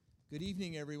Good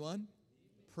evening, everyone.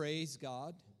 Praise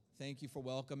God. Thank you for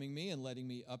welcoming me and letting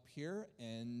me up here,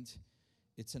 and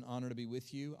it's an honor to be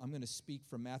with you. I'm going to speak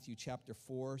from Matthew chapter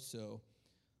 4, so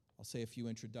I'll say a few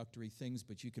introductory things,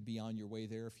 but you could be on your way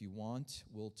there if you want.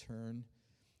 We'll turn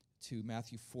to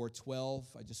Matthew 4:12.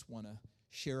 I just want to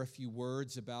share a few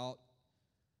words about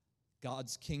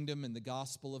God's kingdom and the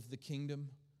gospel of the kingdom,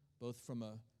 both from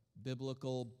a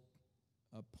biblical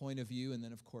point of view and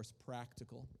then, of course,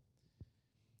 practical.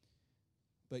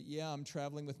 But yeah, I'm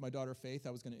traveling with my daughter Faith. I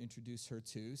was going to introduce her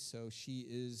too. So she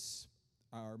is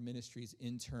our ministry's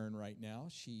intern right now.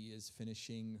 She is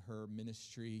finishing her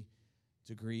ministry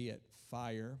degree at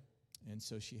Fire, and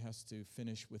so she has to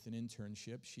finish with an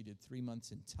internship. She did 3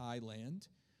 months in Thailand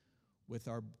with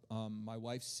my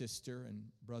wife's sister and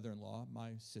brother-in-law,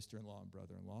 my sister-in-law and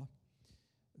brother-in-law.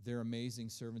 They're amazing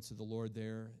servants of the Lord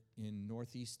there in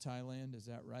northeast Thailand. Is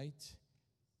that right?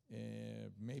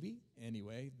 Maybe.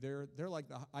 Anyway, they're like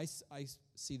I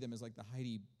see them as like the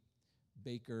Heidi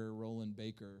Baker, Roland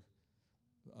Baker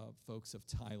folks of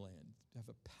Thailand. They have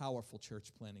a powerful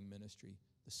church planting ministry,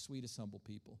 the sweetest, humble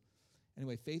people.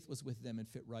 Anyway, Faith was with them and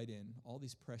fit right in. All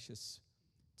these precious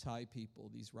Thai people,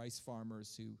 these rice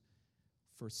farmers who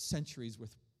for centuries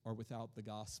are without the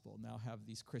gospel, now have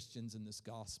these Christians in this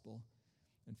gospel.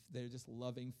 And they're just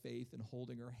loving Faith and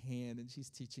holding her hand, and she's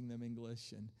teaching them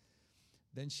English. And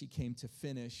then she came to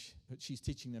finish, but she's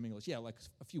teaching them English. Yeah, like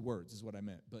a few words is what I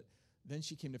meant. But then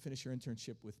she came to finish her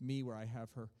internship with me, where I have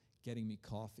her getting me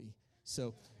coffee.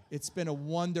 So it's been a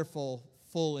wonderful,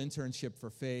 full internship for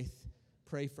Faith.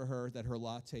 Pray for her that her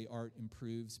latte art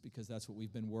improves, because that's what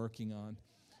we've been working on.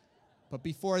 But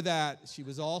before that, she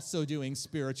was also doing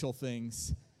spiritual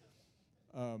things.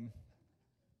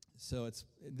 So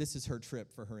this is her trip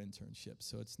for her internship.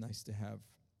 So it's nice to have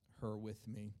her with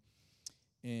me.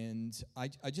 And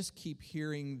I just keep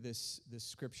hearing this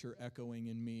scripture echoing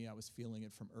in me. I was feeling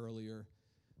it from earlier,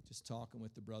 just talking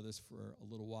with the brothers for a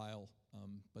little while.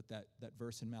 But that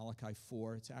verse in Malachi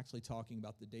 4, it's actually talking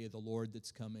about the day of the Lord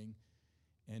that's coming.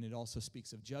 And it also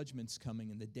speaks of judgments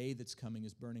coming, and the day that's coming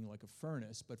is burning like a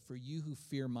furnace. But for you who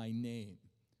fear my name,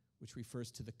 which refers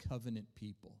to the covenant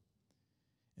people,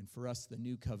 and for us, the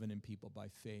new covenant people by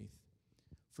faith,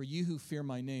 for you who fear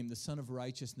my name, the Son of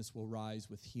Righteousness will rise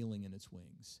with healing in its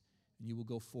wings, and you will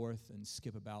go forth and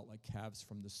skip about like calves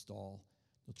from the stall.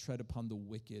 You'll tread upon the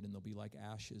wicked, and they'll be like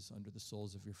ashes under the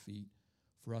soles of your feet.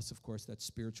 For us, of course, that's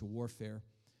spiritual warfare.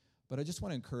 But I just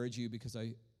want to encourage you, because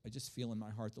I just feel in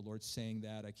my heart the Lord saying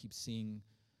that. I keep seeing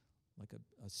like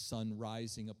a sun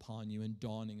rising upon you and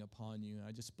dawning upon you, and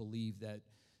I just believe that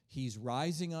He's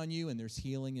rising on you, and there's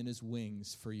healing in His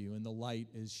wings for you, and the light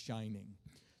is shining.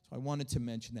 I wanted to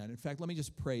mention that. In fact, let me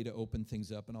just pray to open things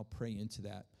up, and I'll pray into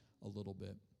that a little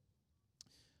bit.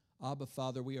 Abba,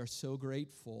 Father, we are so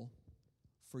grateful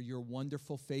for your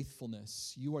wonderful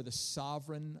faithfulness. You are the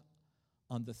sovereign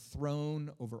on the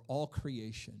throne over all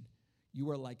creation.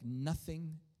 You are like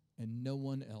nothing and no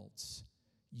one else.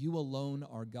 You alone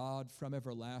are God from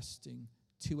everlasting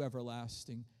to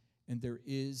everlasting, and there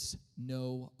is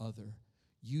no other.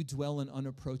 You dwell in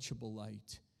unapproachable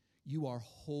light. You are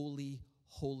holy,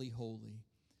 holy, holy.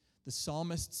 The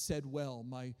psalmist said, well,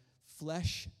 my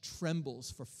flesh trembles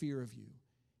for fear of you,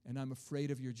 and I'm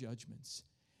afraid of your judgments.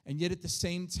 And yet at the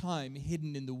same time,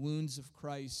 hidden in the wounds of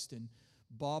Christ and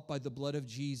bought by the blood of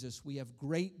Jesus, we have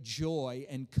great joy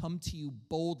and come to you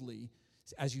boldly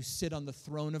as you sit on the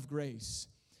throne of grace.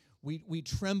 We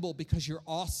tremble because you're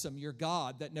awesome, you're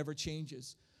God that never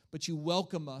changes, but you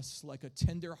welcome us like a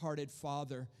tender-hearted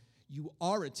father. You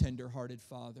are a tender-hearted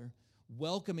father,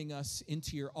 welcoming us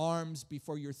into your arms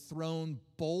before your throne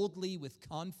boldly with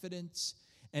confidence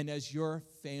and as your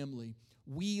family.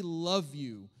 We love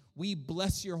you. We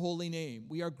bless your holy name.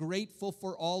 We are grateful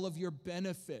for all of your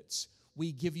benefits.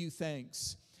 We give you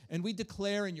thanks. And we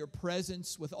declare in your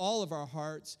presence with all of our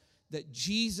hearts that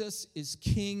Jesus is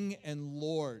King and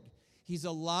Lord. He's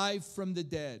alive from the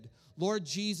dead. Lord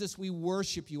Jesus, we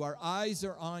worship you. Our eyes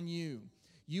are on you.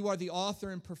 You are the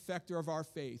author and perfecter of our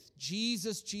faith.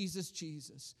 Jesus, Jesus,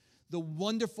 Jesus, the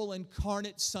wonderful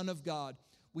incarnate Son of God.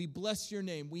 We bless your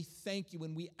name. We thank you,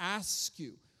 and we ask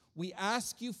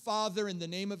you, Father, in the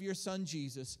name of your Son,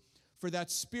 Jesus, for that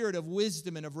spirit of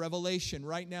wisdom and of revelation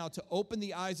right now to open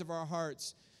the eyes of our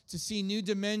hearts to see new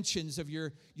dimensions of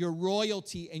your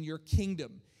royalty and your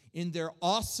kingdom in their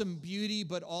awesome beauty,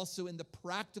 but also in the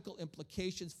practical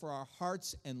implications for our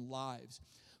hearts and lives.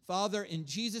 Father, in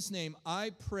Jesus' name, I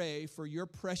pray for your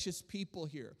precious people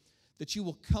here, that you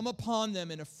will come upon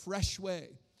them in a fresh way.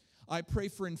 I pray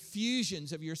for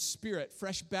infusions of your Spirit,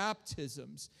 fresh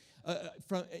baptisms.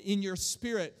 in your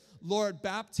Spirit. Lord,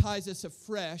 baptize us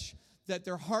afresh, that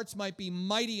their hearts might be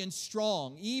mighty and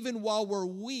strong. Even while we're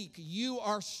weak, you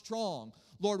are strong.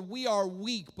 Lord, we are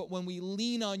weak, but when we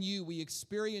lean on you, we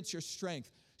experience your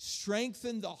strength.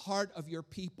 Strengthen the heart of your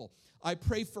people. I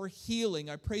pray for healing.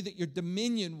 I pray that your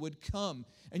dominion would come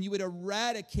and you would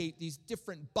eradicate these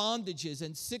different bondages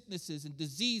and sicknesses and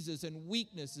diseases and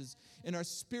weaknesses in our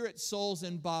spirit, souls,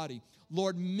 and body.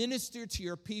 Lord, minister to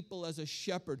your people as a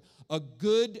shepherd, a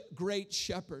good, great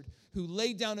shepherd who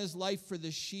laid down his life for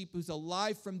the sheep, who's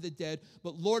alive from the dead.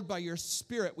 But Lord, by your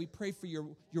Spirit, we pray for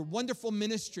your wonderful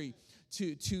ministry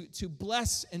to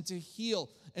bless and to heal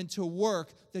and to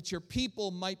work, that your people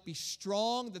might be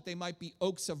strong, that they might be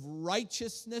oaks of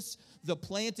righteousness, the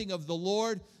planting of the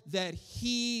Lord, that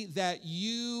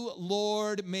you,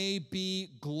 Lord, may be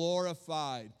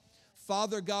glorified.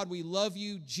 Father God, we love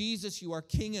you. Jesus, you are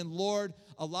King and Lord,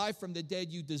 alive from the dead.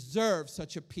 You deserve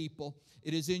such a people.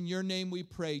 It is in your name we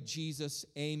pray, Jesus.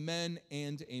 Amen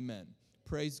and amen.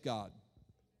 Praise God.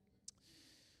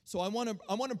 So I want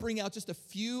to bring out just a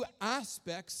few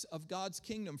aspects of God's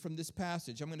kingdom from this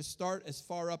passage. I'm going to start as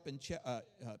far up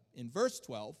in verse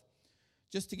 12,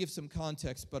 just to give some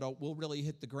context, but we'll really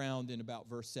hit the ground in about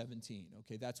verse 17.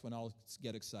 Okay, that's when I'll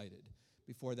get excited.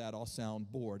 Before that, I'll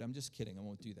sound bored. I'm just kidding. I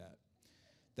won't do that.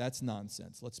 That's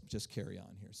nonsense. Let's just carry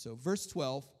on here. So verse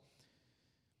 12,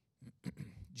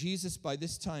 Jesus by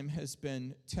this time has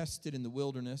been tested in the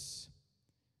wilderness.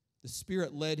 The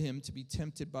Spirit led him to be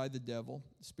tempted by the devil.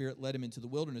 The Spirit led him into the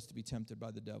wilderness to be tempted by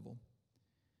the devil.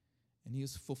 And he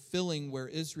was fulfilling where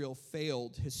Israel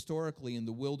failed historically in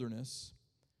the wilderness,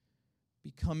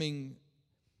 becoming,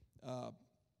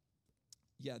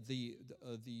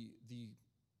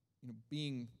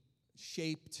 being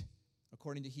shaped,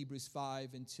 according to Hebrews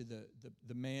 5, into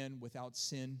the man without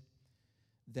sin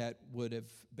that would have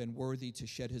been worthy to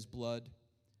shed his blood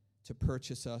to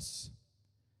purchase us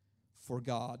for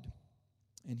God.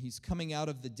 And he's coming out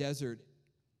of the desert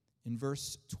in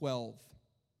verse 12.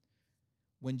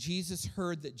 When Jesus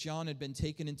heard that John had been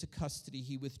taken into custody,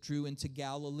 he withdrew into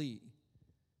Galilee.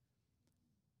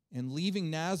 And leaving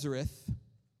Nazareth,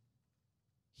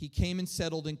 he came and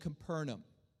settled in Capernaum,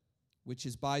 which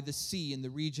is by the sea in the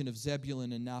region of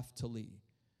Zebulun and Naphtali.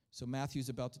 So Matthew's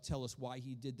about to tell us why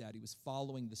he did that. He was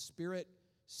following the Spirit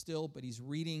still, but he's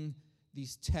reading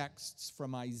these texts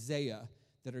from Isaiah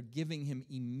that are giving him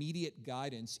immediate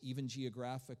guidance, even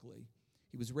geographically.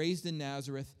 He was raised in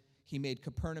Nazareth. He made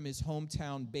Capernaum his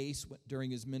hometown base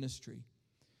during his ministry.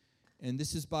 And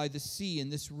this is by the sea in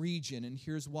this region, and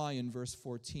here's why in verse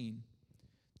 14.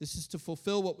 This is to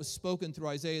fulfill what was spoken through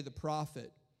Isaiah the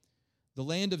prophet. The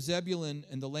land of Zebulun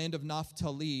and the land of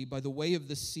Naphtali, by the way of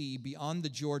the sea, beyond the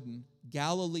Jordan,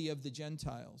 Galilee of the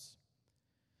Gentiles.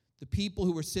 The people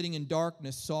who were sitting in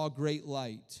darkness saw great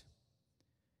light.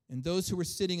 And those who were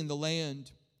sitting in the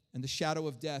land and the shadow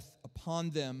of death, upon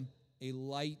them a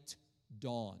light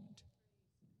dawned.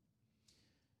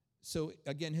 So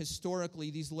again,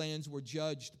 historically, these lands were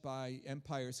judged by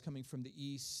empires coming from the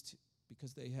east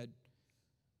because they had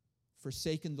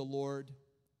forsaken the Lord,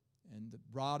 and the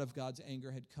rod of God's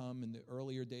anger had come. In the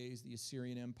earlier days, the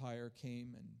Assyrian Empire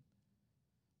came, and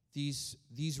these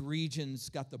regions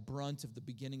got the brunt of the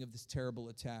beginning of this terrible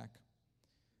attack.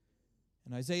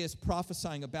 And Isaiah is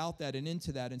prophesying about that and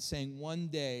into that and saying one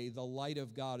day the light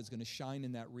of God is going to shine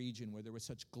in that region where there was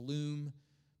such gloom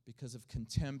because of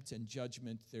contempt and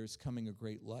judgment. There's coming a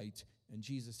great light. And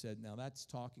Jesus said, now that's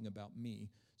talking about me.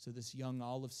 So this young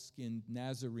olive-skinned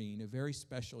Nazarene, a very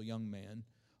special young man,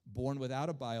 born without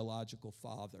a biological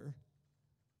father,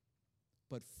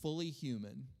 but fully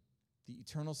human, the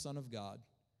eternal Son of God,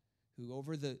 who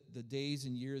over the days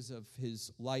and years of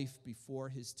his life before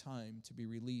his time to be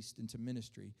released into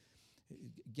ministry,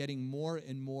 getting more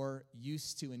and more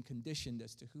used to and conditioned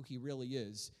as to who he really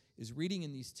is reading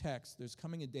in these texts, there's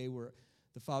coming a day where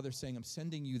the Father's saying, I'm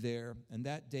sending you there, and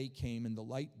that day came and the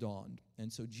light dawned.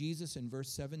 And so Jesus in verse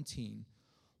 17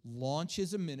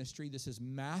 launches a ministry. This is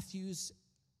Matthew's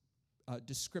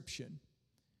description,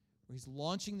 where he's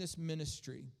launching this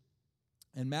ministry,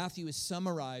 and Matthew is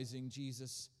summarizing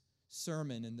Jesus'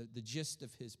 sermon and the gist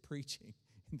of his preaching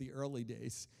in the early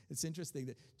days. It's interesting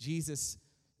that Jesus'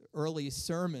 early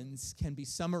sermons can be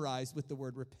summarized with the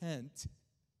word repent.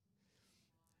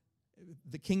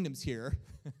 The kingdom's here.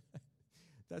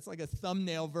 That's like a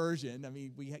thumbnail version. I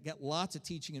mean, we get lots of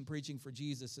teaching and preaching for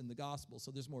Jesus in the gospel,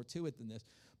 so there's more to it than this.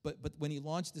 But when he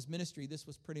launched his ministry, this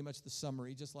was pretty much the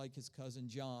summary, just like his cousin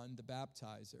John, the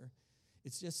baptizer.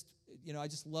 It's just, I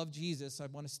just love Jesus. I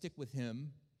want to stick with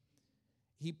him.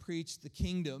 He preached the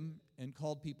kingdom and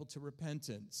called people to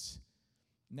repentance.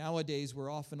 Nowadays,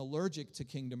 we're often allergic to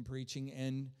kingdom preaching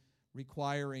and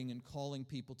requiring and calling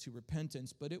people to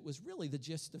repentance, but it was really the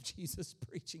gist of Jesus'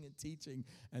 preaching and teaching,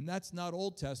 and that's not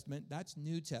Old Testament, that's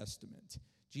New Testament.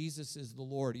 Jesus is the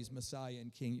Lord, he's Messiah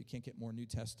and King. You can't get more New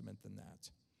Testament than that.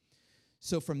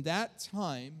 So from that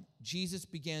time, Jesus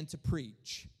began to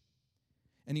preach,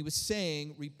 and he was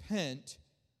saying, repent,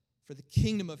 for the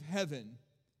kingdom of heaven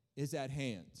is at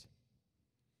hand.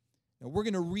 Now, we're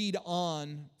going to read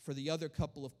on for the other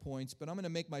couple of points, but I'm going to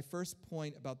make my first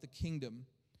point about the kingdom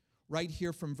right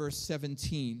here from verse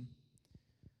 17.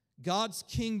 God's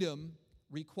kingdom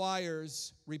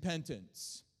requires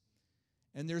repentance.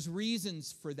 And there's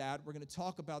reasons for that. We're going to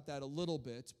talk about that a little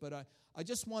bit, but I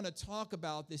just want to talk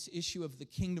about this issue of the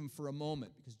kingdom for a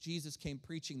moment, because Jesus came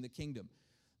preaching the kingdom.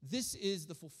 This is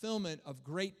the fulfillment of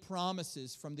great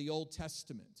promises from the Old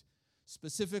Testament,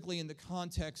 specifically in the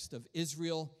context of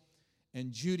Israel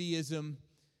and Judaism.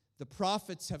 The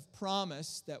prophets have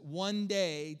promised that one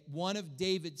day one of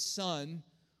David's son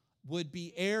would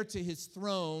be heir to his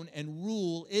throne and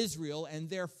rule Israel, and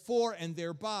therefore and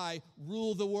thereby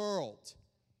rule the world.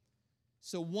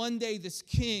 So one day this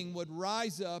king would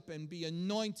rise up and be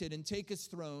anointed and take his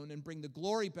throne and bring the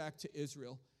glory back to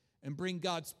Israel and bring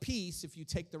God's peace if you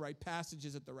take the right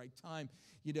passages at the right time.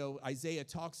 You know, Isaiah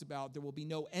talks about there will be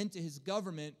no end to his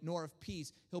government nor of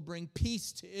peace. He'll bring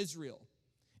peace to Israel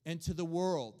and to the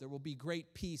world. There will be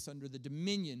great peace under the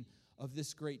dominion of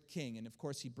this great king. And of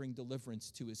course, he'd bring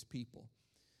deliverance to his people.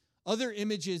 Other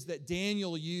images that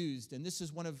Daniel used, and this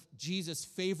is one of Jesus'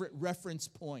 favorite reference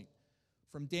point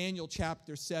from Daniel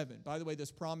chapter 7. By the way,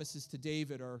 those promises to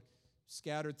David are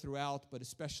scattered throughout, but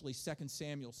especially 2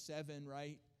 Samuel 7,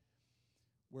 right?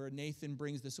 Where Nathan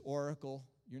brings this oracle.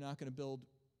 You're not going to build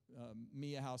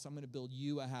me a house. I'm going to build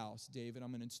you a house, David. I'm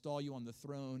going to install you on the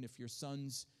throne. If your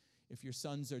sons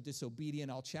are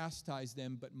disobedient, I'll chastise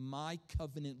them, but my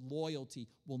covenant loyalty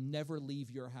will never leave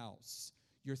your house.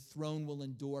 Your throne will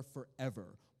endure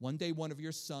forever. One day one of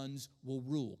your sons will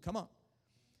rule. Come on.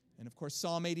 And of course,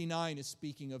 Psalm 89 is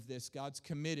speaking of this. God's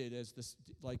committed as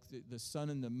the sun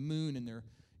and the moon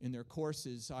in their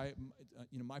courses.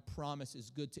 My promise is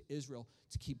good to Israel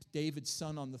to keep David's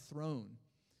son on the throne.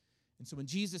 And so when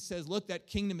Jesus says, look, that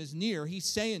kingdom is near, he's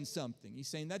saying something. He's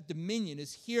saying that dominion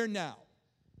is here now.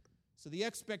 So the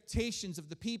expectations of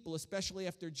the people, especially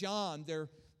after John,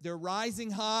 they're rising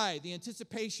high. The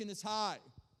anticipation is high.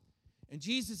 And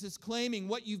Jesus is claiming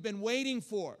what you've been waiting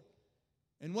for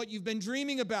and what you've been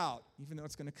dreaming about, even though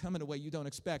it's going to come in a way you don't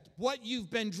expect. What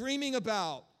you've been dreaming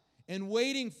about and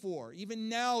waiting for, even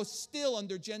now still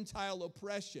under Gentile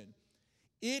oppression,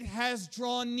 it has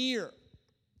drawn near.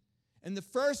 And the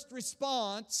first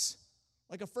response,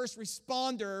 like a first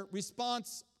responder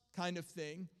response kind of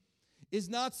thing, is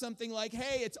not something like,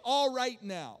 hey, it's all right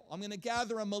now. I'm going to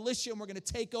gather a militia and we're going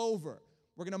to take over.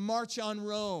 We're going to march on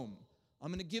Rome. I'm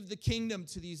going to give the kingdom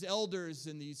to these elders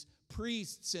and these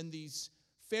priests and these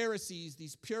Pharisees,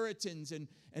 these Puritans, and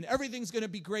everything's going to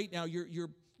be great now.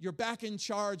 You're back in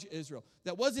charge, Israel.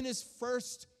 That wasn't his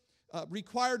first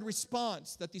required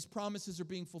response that these promises are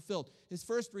being fulfilled. His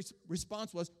first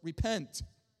response was repent.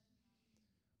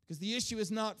 Because the issue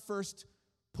is not first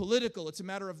political. It's a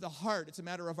matter of the heart. It's a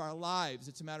matter of our lives.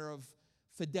 It's a matter of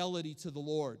fidelity to the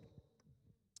Lord.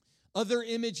 Other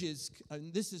images,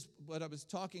 and this is what I was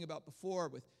talking about before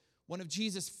with one of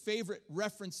Jesus' favorite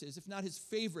references, if not his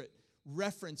favorite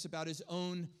reference about his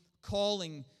own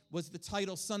calling, was the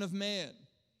title Son of Man.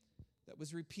 That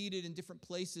was repeated in different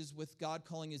places with God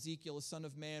calling Ezekiel a son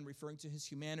of man, referring to his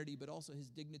humanity, but also his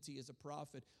dignity as a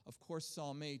prophet. Of course,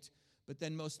 Psalm 8. But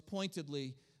then most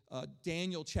pointedly,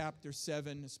 Daniel chapter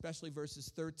 7, especially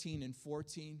verses 13 and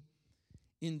 14.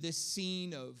 In this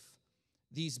scene of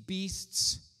these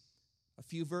beasts, a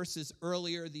few verses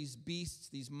earlier, these beasts,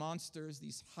 these monsters,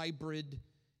 these hybrid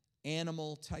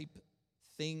animal-type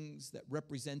things that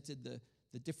represented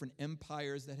the different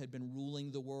empires that had been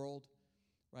ruling the world,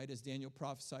 right, as Daniel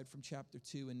prophesied from chapter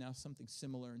 2, and now something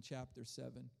similar in chapter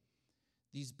 7.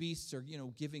 These beasts are,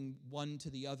 giving one to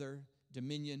the other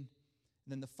dominion.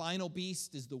 And then the final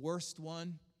beast is the worst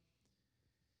one,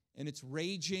 and it's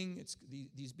raging.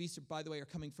 These beasts, by the way, are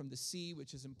coming from the sea,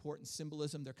 which is important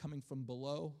symbolism. They're coming from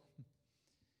below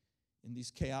in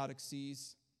these chaotic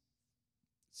seas.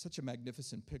 Such a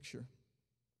magnificent picture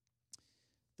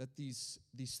that these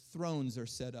thrones are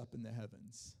set up in the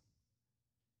heavens.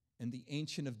 And the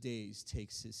Ancient of Days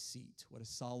takes his seat. What a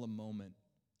solemn moment.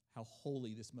 How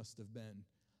holy this must have been.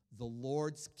 The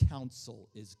Lord's counsel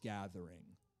is gathering.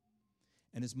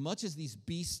 And as much as these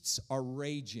beasts are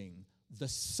raging, the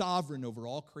sovereign over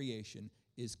all creation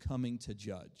is coming to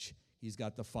judge. He's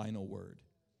got the final word.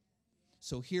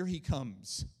 So here he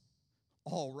comes.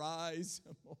 All rise.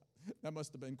 That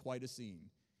must have been quite a scene.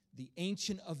 The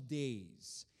Ancient of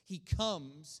Days. He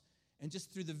comes, and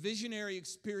just through the visionary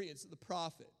experience of the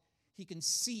prophet, he can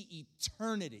see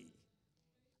eternity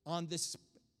on this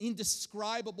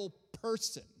indescribable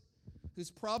person who's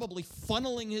probably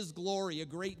funneling his glory a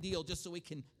great deal just so he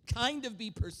can kind of be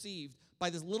perceived by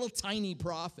this little tiny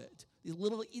prophet, these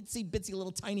little itsy-bitsy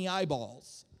little tiny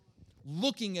eyeballs,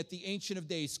 looking at the Ancient of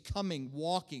Days coming,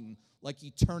 walking like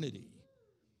eternity,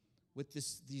 with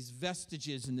these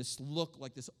vestiges and this look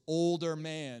like this older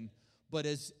man, but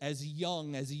as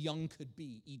young could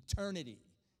be, eternity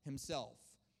himself.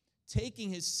 Taking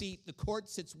his seat, the court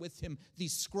sits with him,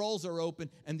 these scrolls are open,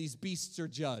 and these beasts are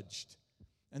judged.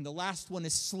 And the last one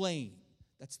is slain.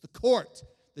 That's the court.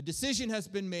 The decision has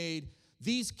been made.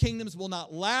 These kingdoms will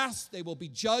not last. They will be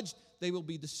judged. They will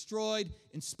be destroyed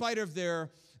in spite of their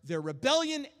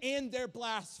rebellion and their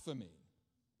blasphemy.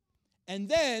 And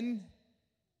then,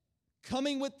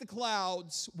 coming with the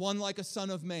clouds, one like a son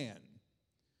of man.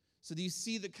 So do you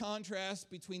see the contrast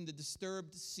between the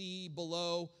disturbed sea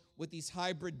below with these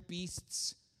hybrid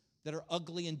beasts that are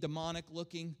ugly and demonic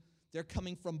looking? They're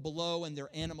coming from below, and they're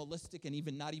animalistic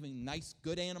and not even nice,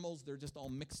 good animals. They're just all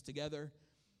mixed together.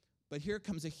 But here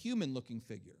comes a human-looking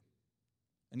figure.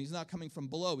 And he's not coming from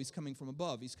below. He's coming from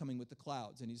above. He's coming with the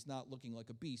clouds. And he's not looking like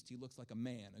a beast. He looks like a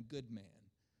man, a good man.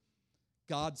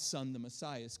 God's Son, the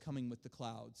Messiah, is coming with the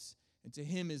clouds. And to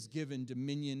him is given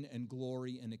dominion and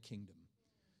glory and a kingdom,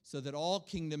 so that all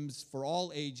kingdoms for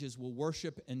all ages will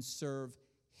worship and serve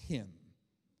him.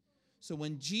 So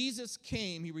when Jesus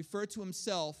came, he referred to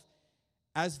himself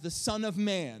as the Son of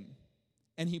Man,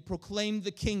 and he proclaimed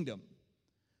the kingdom,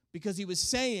 because he was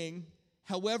saying,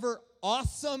 however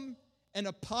awesome and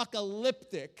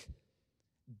apocalyptic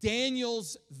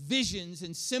Daniel's visions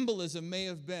and symbolism may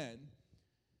have been,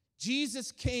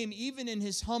 Jesus came even in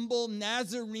his humble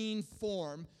Nazarene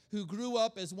form, who grew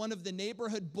up as one of the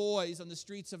neighborhood boys on the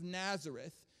streets of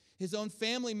Nazareth. His own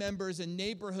family members and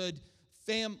neighborhood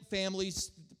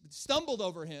families stumbled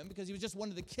over him because he was just one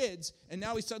of the kids, and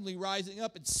now he's suddenly rising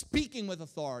up and speaking with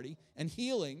authority and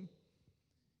healing.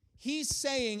 He's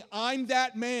saying, I'm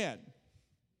that man,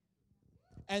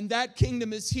 and that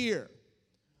kingdom is here.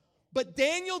 But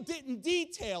Daniel didn't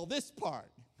detail this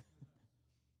part.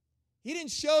 He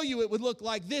didn't show you it would look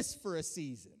like this for a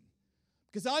season,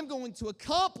 because I'm going to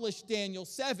accomplish Daniel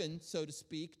 7, so to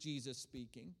speak, Jesus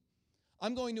speaking.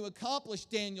 I'm going to accomplish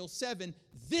Daniel 7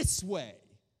 this way.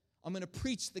 I'm going to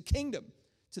preach the kingdom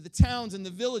to the towns and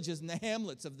the villages and the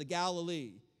hamlets of the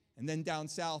Galilee, and then down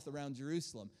south around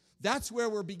Jerusalem. That's where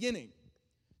we're beginning.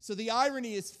 So the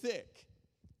irony is thick.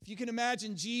 If you can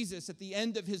imagine Jesus at the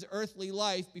end of his earthly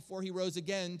life, before he rose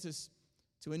again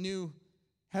to a new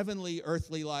heavenly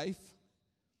earthly life,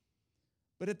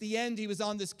 but at the end he was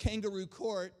on this kangaroo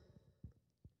court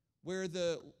where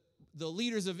the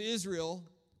leaders of Israel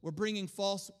were bringing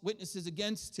false witnesses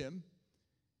against him.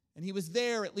 And he was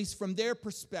there, at least from their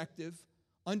perspective,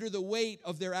 under the weight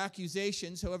of their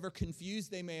accusations, however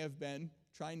confused they may have been,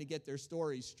 trying to get their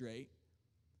stories straight.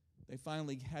 They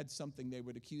finally had something they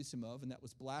would accuse him of, and that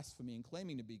was blasphemy and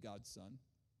claiming to be God's son.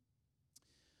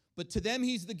 But to them,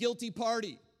 he's the guilty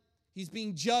party. He's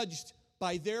being judged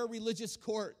by their religious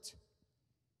court.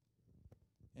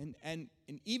 And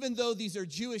even though these are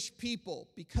Jewish people,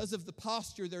 because of the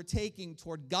posture they're taking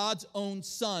toward God's own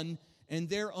Son and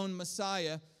their own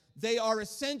Messiah, they are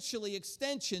essentially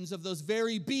extensions of those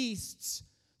very beasts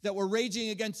that were raging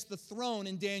against the throne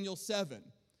in Daniel 7,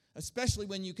 especially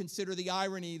when you consider the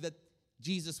irony that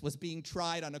Jesus was being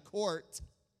tried on a court.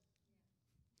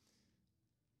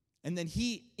 And then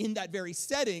he, in that very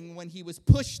setting, when he was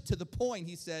pushed to the point,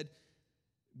 he said,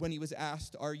 when he was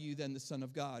asked, "Are you then the Son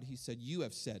of God?" He said, "You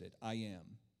have said it, I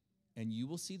am. And you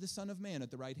will see the Son of Man at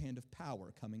the right hand of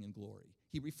power coming in glory."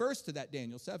 He refers to that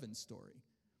Daniel 7 story,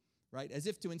 right? As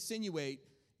if to insinuate,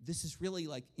 this is really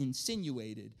like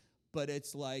insinuated, but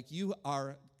it's like you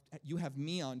have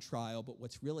me on trial, but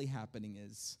what's really happening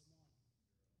is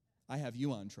I have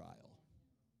you on trial,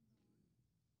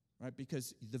 right?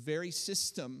 Because the very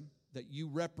system that you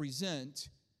represent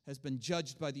has been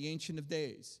judged by the Ancient of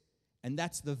Days. And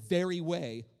that's the very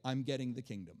way I'm getting the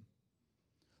kingdom.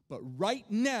 But right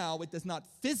now, it does not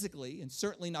physically and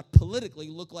certainly not politically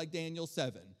look like Daniel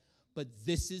 7. But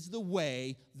this is the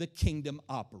way the kingdom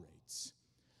operates.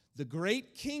 The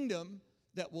great kingdom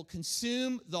that will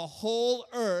consume the whole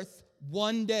earth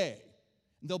one day.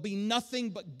 There'll be nothing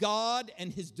but God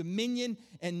and his dominion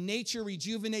and nature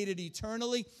rejuvenated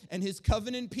eternally and his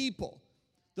covenant people.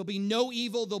 There'll be no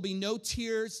evil. There'll be no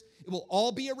tears. It will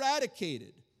all be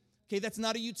eradicated. Okay, that's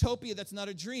not a utopia. That's not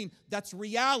a dream. That's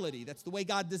reality. That's the way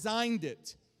God designed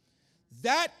it.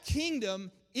 That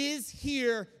kingdom is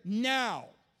here now.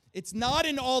 It's not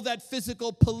in all that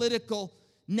physical, political,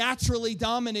 naturally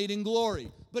dominating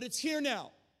glory, but it's here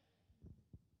now.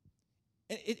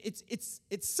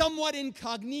 It's somewhat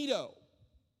incognito.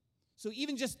 So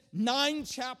even just 9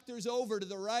 chapters over to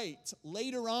the right,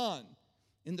 later on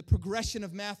in the progression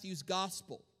of Matthew's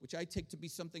gospel, which I take to be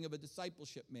something of a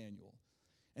discipleship manual,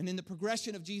 and in the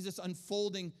progression of Jesus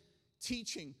unfolding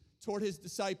teaching toward his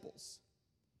disciples,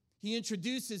 he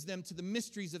introduces them to the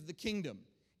mysteries of the kingdom.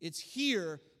 It's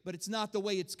here, but it's not the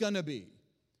way it's going to be.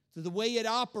 So the way it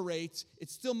operates, it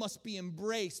still must be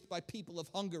embraced by people of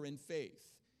hunger and faith.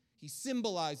 He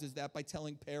symbolizes that by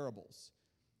telling parables.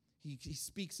 He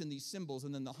speaks in these symbols,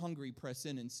 and then the hungry press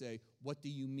in and say, what do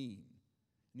you mean?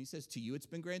 And he says, to you it's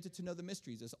been granted to know the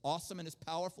mysteries. As awesome and as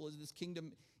powerful as this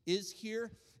kingdom is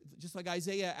here, just like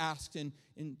Isaiah asked in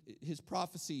his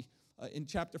prophecy in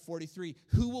chapter 43,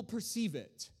 who will perceive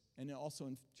it? And also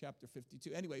in chapter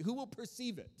 52. Anyway, who will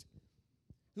perceive it?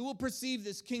 Who will perceive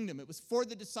this kingdom? It was for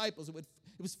the disciples. It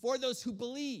was for those who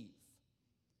believe.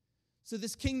 So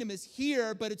this kingdom is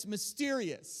here, but it's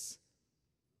mysterious.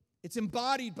 It's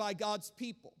embodied by God's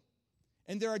people.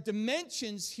 And there are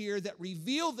dimensions here that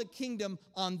reveal the kingdom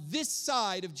on this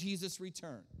side of Jesus'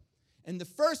 return. And the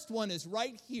first one is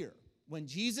right here, when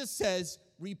Jesus says,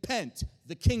 repent,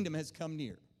 the kingdom has come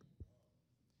near.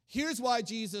 Here's why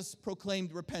Jesus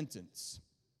proclaimed repentance.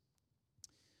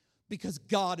 Because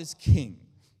God is king.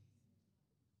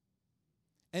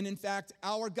 And in fact,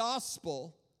 our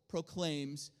gospel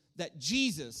proclaims that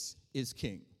Jesus is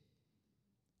king.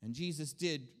 And Jesus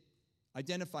did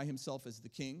identify himself as the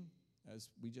king. As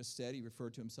we just said, he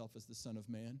referred to himself as the Son of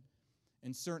Man.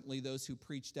 And certainly those who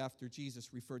preached after Jesus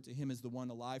referred to him as the one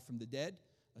alive from the dead,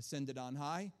 ascended on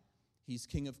high. He's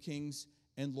King of kings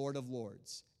and Lord of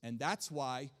lords. And that's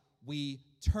why we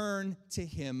turn to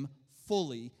him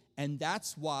fully. And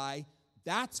that's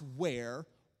where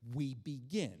we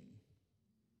begin.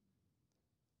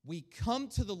 We come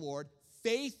to the Lord.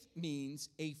 Faith means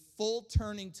a full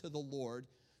turning to the Lord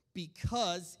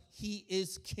because he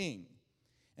is king.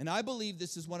 And I believe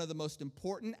this is one of the most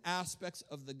important aspects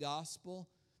of the gospel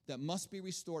that must be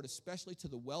restored, especially to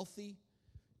the wealthy,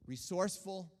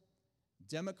 resourceful,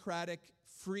 democratic,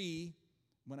 free.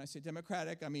 When I say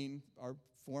democratic, I mean our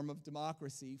form of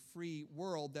democracy, free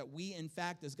world, that we, in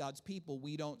fact, as God's people,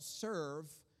 we don't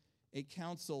serve a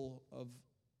council of,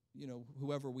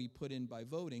 whoever we put in by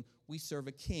voting. We serve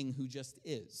a king who just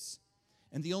is.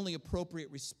 And the only appropriate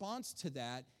response to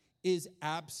that is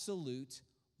absolute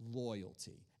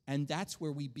loyalty. And that's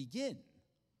where we begin.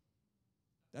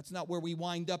 That's not where we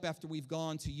wind up after we've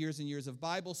gone to years and years of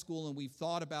Bible school and we've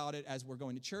thought about it as we're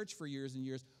going to church for years and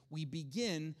years. We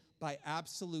begin by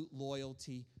absolute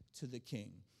loyalty to the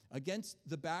king. Against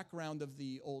the background of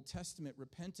the Old Testament,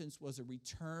 repentance was a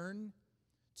return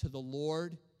to the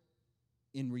Lord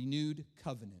in renewed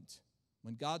covenant.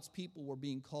 When God's people were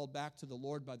being called back to the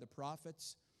Lord by the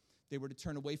prophets, they were to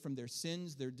turn away from their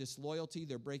sins, their disloyalty,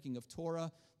 their breaking of Torah,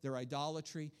 their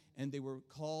idolatry, and they were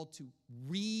called to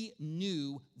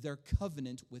renew their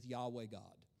covenant with Yahweh God.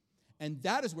 And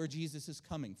that is where Jesus is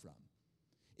coming from.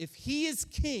 If he is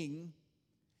king,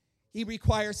 he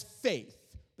requires faith.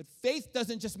 But faith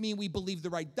doesn't just mean we believe the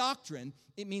right doctrine.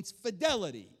 It means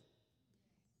fidelity.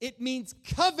 It means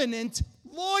covenant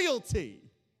loyalty.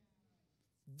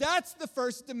 That's the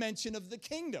first dimension of the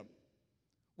kingdom.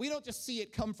 We don't just see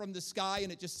it come from the sky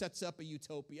and it just sets up a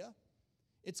utopia.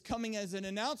 It's coming as an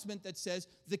announcement that says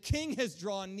the king has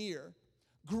drawn near,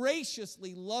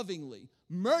 graciously, lovingly,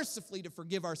 mercifully to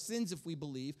forgive our sins if we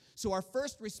believe. So our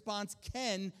first response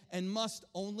can and must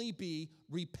only be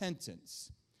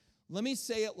repentance. Let me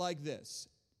say it like this.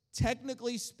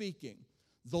 Technically speaking,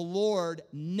 the Lord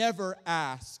never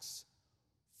asks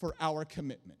for our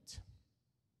commitment.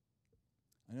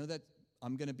 I know that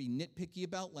I'm going to be nitpicky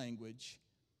about language.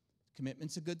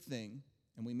 Commitment's a good thing,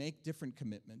 and we make different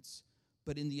commitments.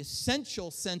 But in the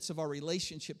essential sense of our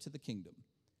relationship to the kingdom,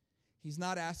 he's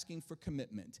not asking for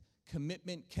commitment.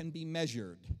 Commitment can be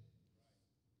measured.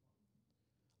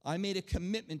 I made a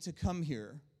commitment to come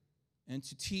here and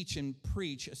to teach and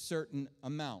preach a certain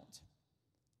amount.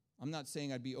 I'm not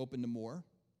saying I'd be open to more.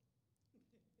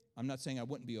 I'm not saying I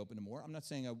wouldn't be open to more. I'm not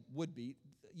saying I would be.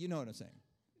 You know what I'm saying.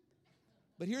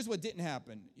 But here's what didn't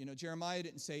happen. Jeremiah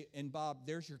didn't say, and Bob,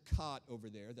 there's your cot over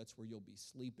there. That's where you'll be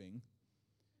sleeping.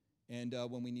 And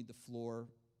when we need the floor,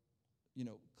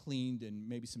 cleaned and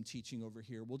maybe some teaching over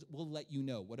here, we'll let you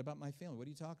know. What about my family? What are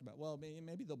you talking about? Well,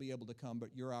 maybe they'll be able to come, but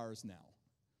you're ours now.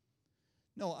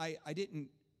 No, I didn't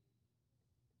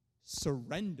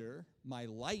surrender my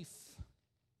life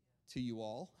to you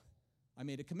all. I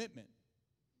made a commitment.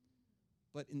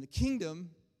 But in the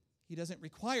kingdom, he doesn't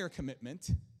require commitment.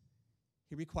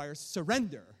 He requires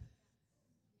surrender.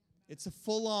 It's a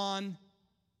full-on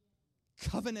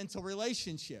covenantal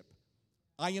relationship.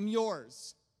 I am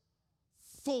yours,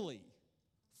 fully,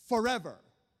 forever.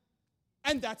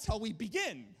 And that's how we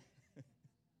begin.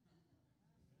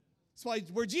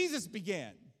 That's where Jesus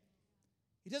began.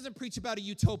 He doesn't preach about a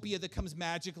utopia that comes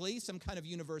magically, some kind of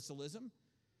universalism.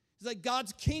 It's like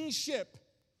God's kingship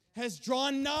has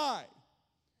drawn nigh.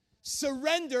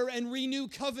 Surrender and renew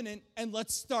covenant, and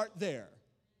let's start there.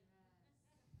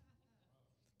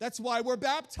 That's why we're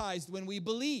baptized when we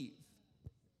believe.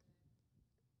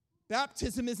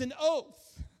 Baptism is an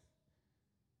oath.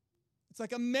 It's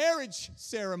like a marriage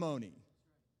ceremony.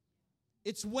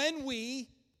 It's when we,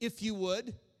 if you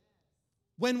would,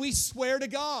 when we swear to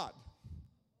God.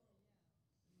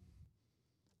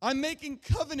 I'm making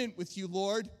covenant with you,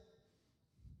 Lord.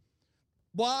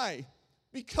 Why?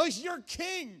 Because you're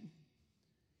king.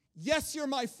 Yes, you're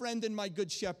my friend and my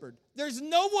good shepherd. There's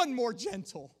no one more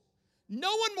gentle,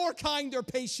 no one more kind or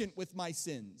patient with my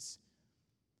sins.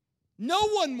 No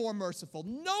one more merciful.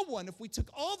 No one, if we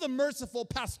took all the merciful,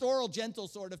 pastoral, gentle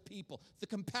sort of people, the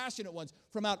compassionate ones,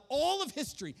 from out all of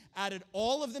history, added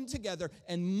all of them together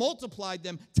and multiplied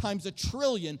them times 1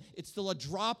 trillion, it's still a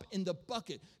drop in the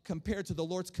bucket compared to the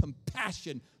Lord's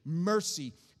compassion,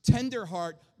 mercy, tender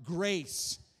heart,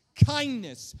 grace,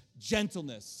 kindness,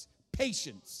 gentleness,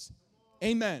 patience.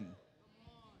 Amen.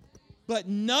 But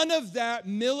none of that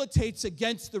militates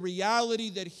against the reality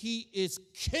that he is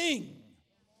king.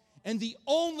 And the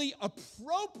only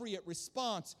appropriate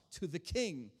response to the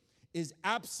king is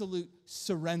absolute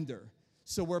surrender.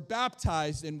 So we're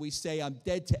baptized and we say, I'm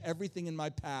dead to everything in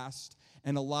my past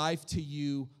and alive to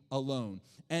you alone.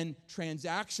 And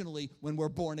transactionally, when we're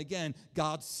born again,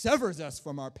 God severs us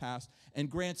from our past and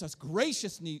grants us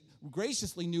graciously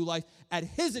new life at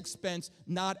his expense,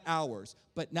 not ours.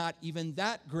 But not even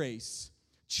that grace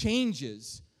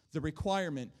changes the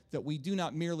requirement that we do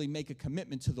not merely make a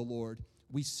commitment to the Lord,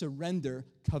 we surrender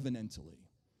covenantally.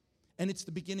 And it's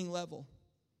the beginning level.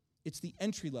 It's the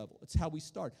entry level. It's how we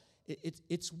start.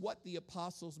 It's what the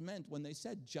apostles meant when they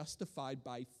said justified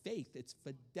by faith. It's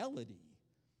fidelity.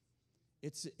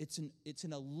 It's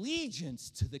an allegiance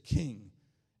to the king.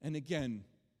 And again,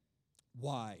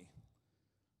 why?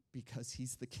 Because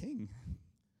he's the king.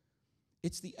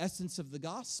 It's the essence of the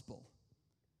gospel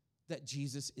that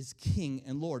Jesus is king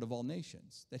and Lord of all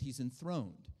nations, that he's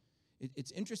enthroned.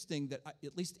 It's interesting that,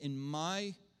 at least in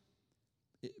my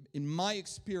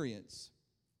experience,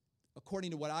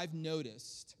 according to what I've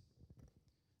noticed,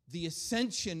 the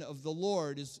ascension of the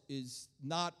Lord is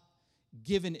not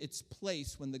given its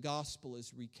place when the gospel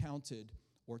is recounted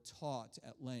or taught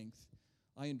at length.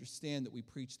 I understand that we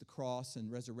preach the cross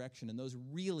and resurrection, and those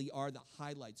really are the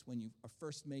highlights when you are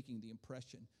first making the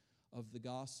impression of the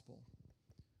gospel.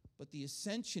 But the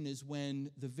ascension is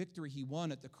when the victory he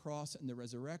won at the cross and the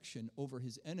resurrection over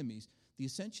his enemies, the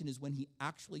ascension is when he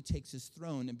actually takes his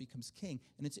throne and becomes king.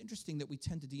 And it's interesting that we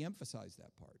tend to de-emphasize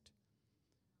that part.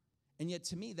 And yet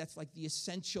to me, that's like the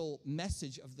essential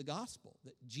message of the gospel,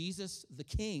 that Jesus, the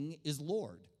king, is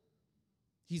Lord.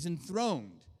 He's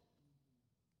enthroned.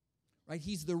 Right?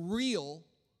 He's the real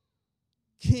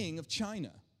king of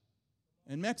China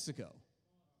and Mexico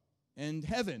and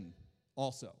heaven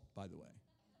also, by the way.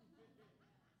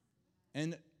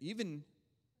 And even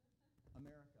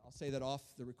America, I'll say that off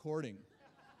the recording.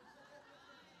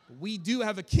 We do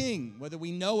have a king, whether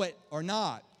we know it or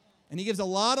not. And he gives a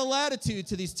lot of latitude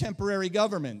to these temporary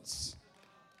governments.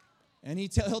 And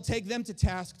he'll take them to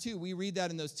task too. We read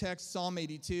that in those texts, Psalm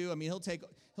 82. I mean, he'll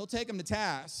take them to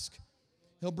task.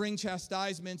 He'll bring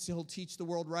chastisements. He'll teach the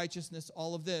world righteousness,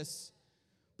 all of this.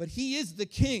 But he is the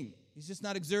king. He's just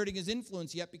not exerting his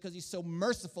influence yet because he's so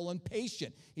merciful and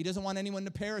patient. He doesn't want anyone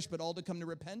to perish, but all to come to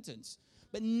repentance.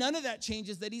 But none of that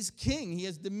changes that he's king. He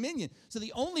has dominion. So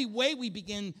the only way we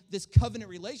begin this covenant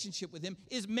relationship with him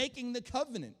is making the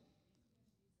covenant.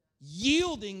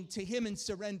 Yielding to him in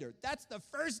surrender. That's the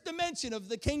first dimension of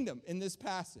the kingdom in this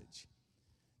passage.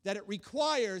 That it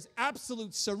requires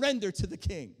absolute surrender to the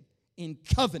king in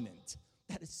covenant.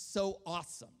 That is so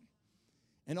awesome.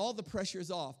 And all the pressure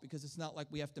is off because it's not like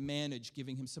we have to manage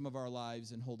giving him some of our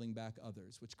lives and holding back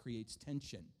others, which creates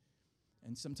tension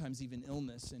and sometimes even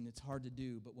illness, and it's hard to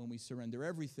do. But when we surrender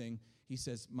everything, he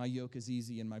says, my yoke is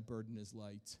easy and my burden is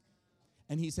light.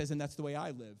 And he says, and that's the way I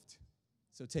lived.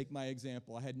 So take my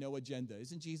example. I had no agenda.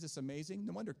 Isn't Jesus amazing?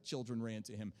 No wonder children ran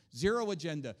to him. Zero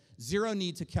agenda, zero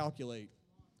need to calculate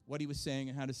what he was saying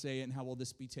and how to say it and how will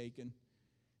this be taken.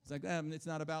 It's like, it's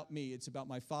not about me, it's about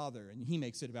my Father, and he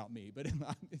makes it about me. But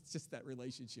it's just that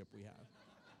relationship we have.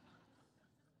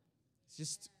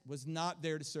 Just was not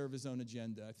there to serve his own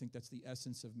agenda. I think that's the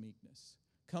essence of meekness.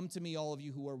 Come to me, all of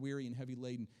you who are weary and heavy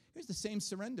laden. Here's the same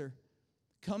surrender.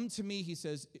 Come to me, he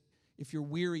says, if you're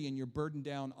weary and you're burdened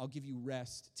down, I'll give you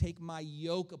rest. Take my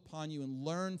yoke upon you and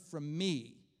learn from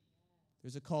me.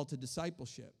 There's a call to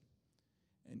discipleship.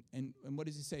 And what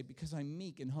does he say? Because I'm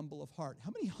meek and humble of heart.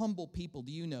 How many humble people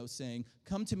do you know saying,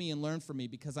 come to me and learn from me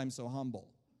because I'm so humble?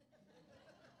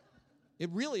 It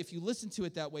really, if you listen to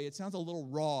it that way, it sounds a little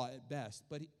raw at best.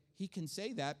 But he can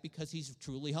say that because he's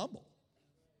truly humble.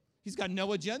 He's got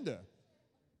no agenda.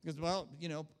 Because, well,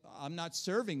 I'm not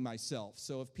serving myself.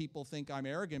 So if people think I'm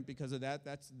arrogant because of that,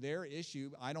 that's their issue.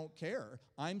 I don't care.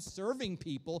 I'm serving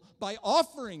people by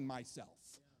offering myself.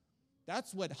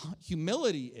 That's what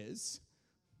humility is.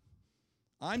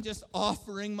 I'm just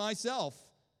offering myself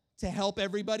to help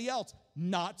everybody else,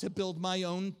 not to build my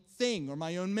own thing or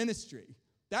my own ministry.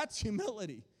 That's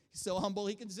humility. He's so humble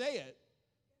he can say it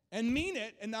and mean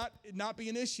it and not be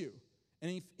an issue.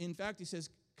 And in fact, he says,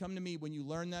 come to me. When you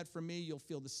learn that from me, you'll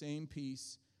feel the same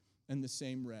peace and the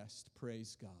same rest.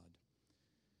 Praise God.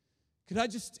 Could I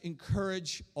just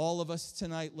encourage all of us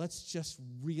tonight, let's just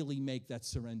really make that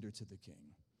surrender to the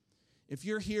King. If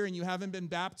you're here and you haven't been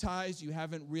baptized, you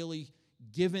haven't really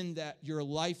given your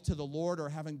life to the Lord or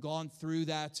haven't gone through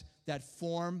that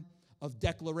form of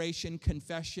declaration,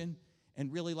 confession,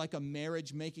 and really like a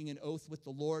marriage, making an oath with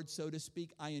the Lord, so to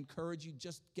speak, I encourage you,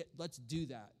 let's do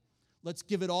that. Let's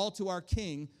give it all to our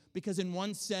King, because in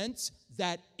one sense,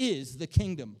 that is the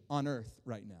kingdom on earth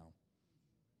right now.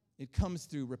 It comes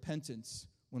through repentance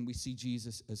when we see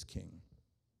Jesus as King.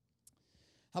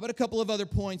 How about a couple of other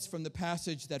points from the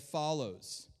passage that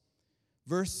follows?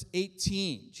 Verse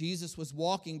 18, Jesus was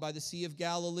walking by the Sea of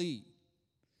Galilee.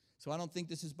 So I don't think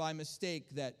this is by mistake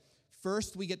that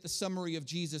first we get the summary of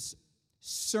Jesus'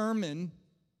 sermon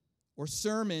or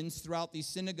sermons throughout these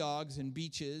synagogues and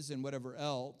beaches and whatever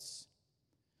else.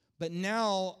 But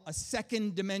now a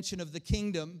second dimension of the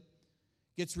kingdom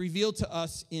gets revealed to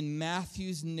us in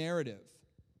Matthew's narrative.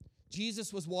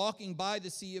 Jesus was walking by the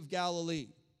Sea of Galilee.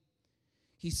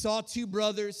 He saw two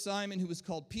brothers, Simon, who was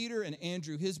called Peter, and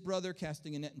Andrew, his brother,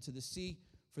 casting a net into the sea,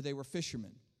 for they were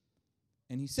fishermen.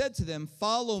 And he said to them,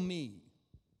 follow me,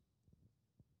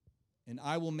 and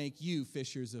I will make you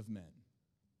fishers of men.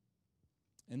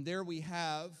 And there we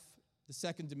have the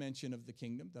second dimension of the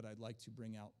kingdom that I'd like to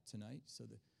bring out tonight. So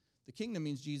the kingdom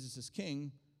means Jesus is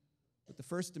king, but the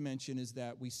first dimension is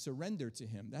that we surrender to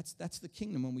him. That's the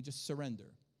kingdom when we just surrender.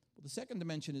 Well, the second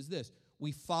dimension is this.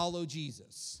 We follow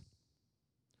Jesus,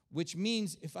 which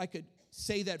means, if I could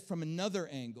say that from another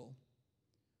angle,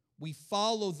 we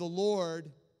follow the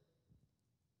Lord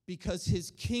because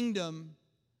his kingdom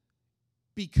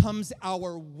becomes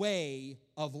our way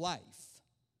of life.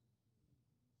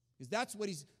 Because that's what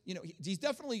he's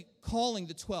definitely calling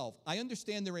the 12. I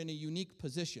understand they're in a unique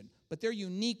position, but their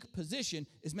unique position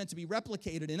is meant to be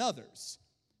replicated in others.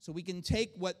 So we can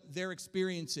take what they're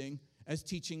experiencing as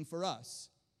teaching for us.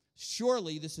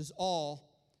 Surely this is all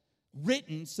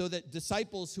written so that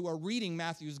disciples who are reading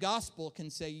Matthew's gospel can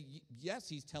say, yes,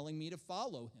 he's telling me to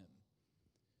follow him.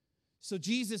 So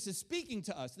Jesus is speaking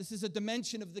to us. This is a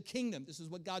dimension of the kingdom. This is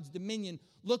what God's dominion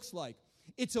looks like.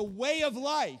 It's a way of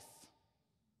life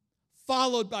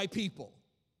followed by people.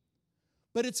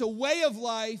 But it's a way of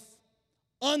life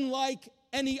unlike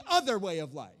any other way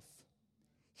of life.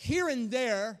 Here and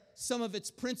there, some of its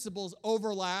principles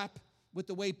overlap with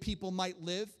the way people might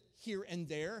live here and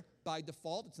there by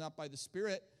default. It's not by the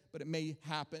Spirit, but it may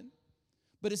happen.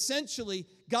 But essentially,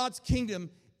 God's kingdom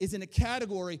is in a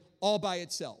category all by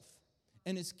itself.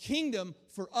 And his kingdom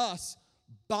for us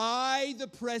by the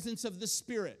presence of the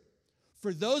Spirit.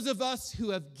 For those of us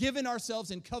who have given ourselves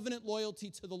in covenant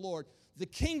loyalty to the Lord, the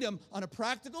kingdom on a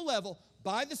practical level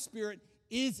by the Spirit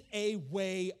is a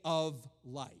way of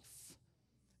life.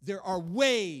 There are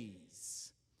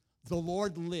ways the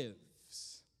Lord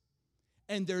lives,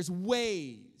 and there's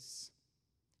ways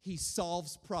he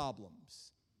solves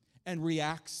problems and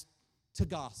reacts to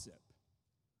gossip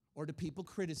or to people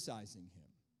criticizing him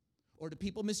or to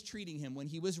people mistreating him when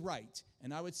he was right.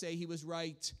 And I would say he was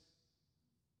right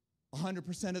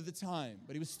 100% of the time,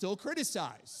 but he was still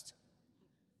criticized.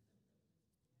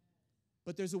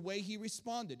 But there's a way he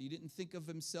responded. He didn't think of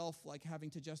himself like having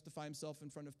to justify himself in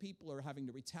front of people or having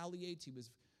to retaliate. He was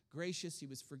gracious. He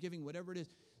was forgiving, whatever it is.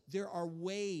 There are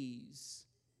ways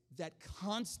that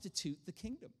constitute the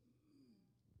kingdom.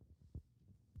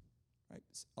 Right?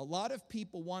 A lot of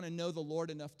people want to know the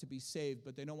Lord enough to be saved,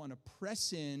 but they don't want to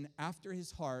press in after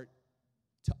his heart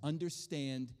to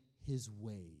understand his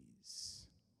ways.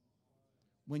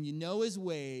 When you know his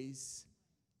ways,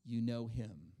 you know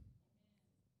him.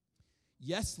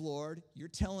 Yes, Lord, you're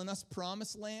telling us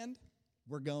promised land?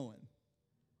 We're going.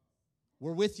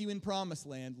 We're with you in promised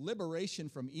land. Liberation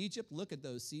from Egypt, look at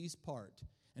those seas part.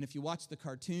 And if you watch the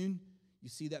cartoon, you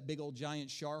see that big old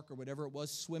giant shark or whatever it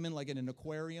was swimming like in an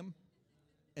aquarium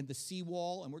and the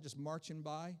seawall, and we're just marching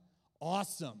by.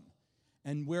 Awesome.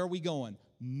 And where are we going?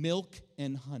 Milk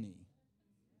and honey.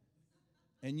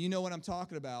 And you know what I'm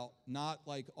talking about, not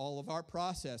like all of our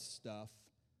processed stuff,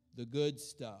 the good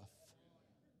stuff.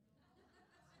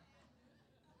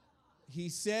 He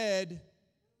said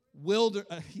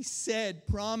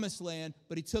promised land,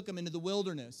 but he took them into the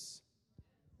wilderness.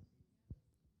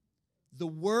 The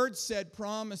word said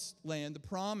promised land, the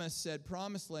promise said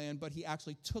promised land, but he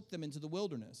actually took them into the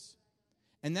wilderness.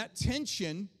 And that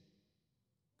tension,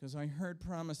 because I heard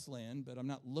promised land, but I'm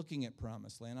not looking at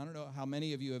promised land. I don't know how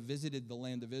many of you have visited the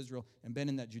land of Israel and been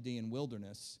in that Judean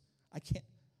wilderness.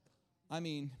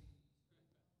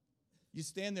 You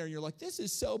stand there and you're like, this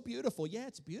is so beautiful. Yeah,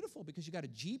 it's beautiful because you got a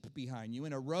Jeep behind you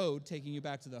and a road taking you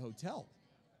back to the hotel.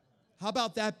 How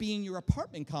about that being your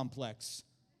apartment complex?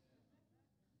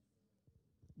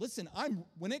 Listen,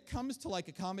 when it comes to like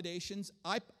accommodations,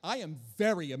 I am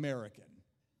very American.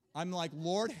 I'm like,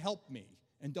 Lord, help me.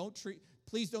 And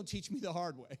please don't teach me the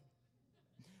hard way.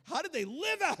 How did they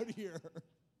live out here?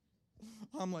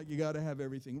 I'm like, you got to have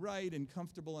everything right and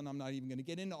comfortable, and I'm not even going to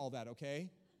get into all that, okay?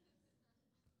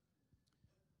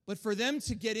 But for them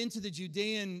to get into the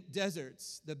Judean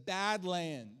deserts, the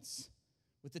Badlands,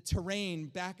 with the terrain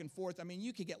back and forth, I mean,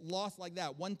 you could get lost like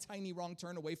that. One tiny wrong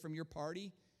turn away from your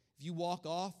party, if you walk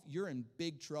off, you're in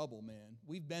big trouble, man.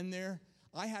 We've been there.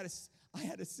 I had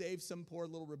to save some poor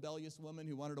little rebellious woman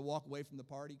who wanted to walk away from the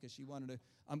party because she wanted to,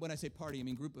 when I say party, I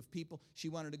mean group of people. She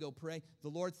wanted to go pray. The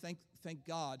Lord, thank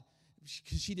God,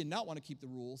 because she did not want to keep the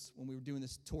rules when we were doing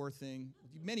this tour thing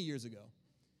many years ago.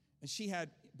 And she had,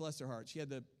 bless her heart, she had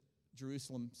the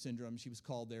Jerusalem syndrome. She was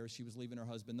called there. She was leaving her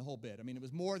husband, the whole bit. I mean, it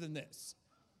was more than this.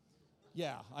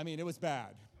 Yeah, I mean, it was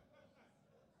bad.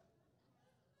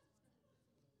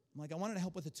 I'm like, I wanted to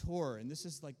help with a tour, and this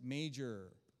is like major.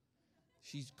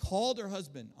 She's called her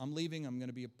husband. I'm leaving. I'm going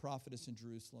to be a prophetess in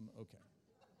Jerusalem. Okay.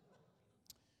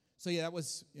 So yeah, that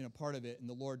was part of it. And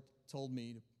the Lord told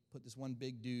me to put this one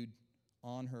big dude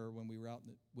on her when we were out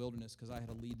in the wilderness because I had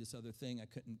to lead this other thing. I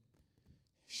couldn't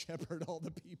shepherd all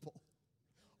the people.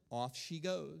 Off she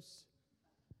goes.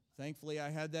 Thankfully, I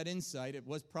had that insight. It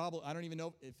was probably, I don't even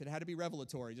know if it had to be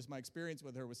revelatory. Just my experience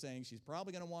with her was saying she's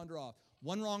probably going to wander off.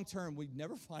 One wrong turn, we'd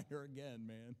never find her again,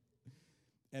 man.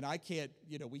 And I can't,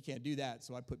 we can't do that.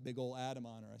 So I put big old Adam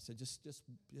on her. I said, just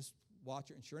watch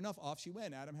her. And sure enough, off she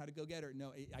went. Adam had to go get her.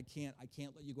 No, I can't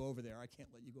let you go over there. I can't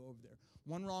let you go over there.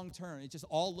 One wrong turn. It just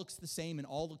all looks the same and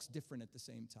all looks different at the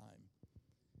same time.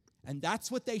 And that's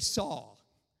what they saw.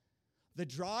 The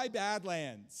dry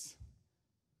Badlands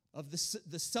of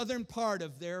the southern part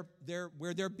of their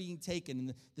where they're being taken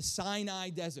in the Sinai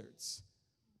deserts.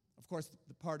 Of course,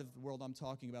 the part of the world I'm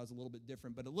talking about is a little bit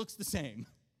different, but it looks the same.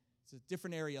 It's a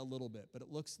different area a little bit, but it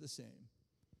looks the same.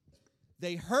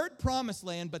 They heard promised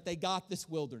land, but they got this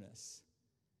wilderness.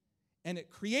 And it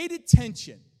created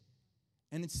tension.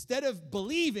 And instead of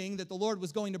believing that the Lord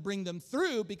was going to bring them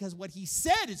through because what he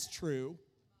said is true,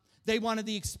 they wanted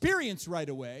the experience right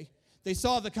away. They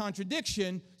saw the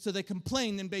contradiction, so they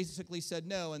complained and basically said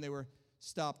no, and they were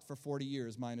stopped for 40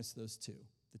 years minus those two,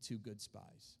 the two good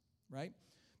spies, right?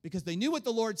 Because they knew what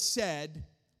the Lord said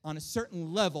on a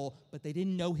certain level, but they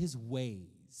didn't know his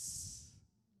ways,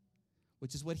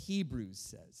 which is what Hebrews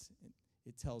says.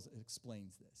 It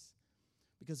explains this.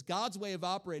 Because God's way of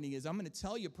operating is, I'm going to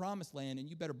tell you promised land, and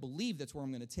you better believe that's where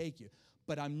I'm going to take you.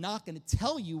 But I'm not going to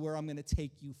tell you where I'm going to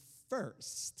take you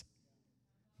first.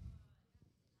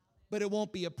 But it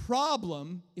won't be a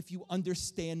problem if you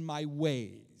understand my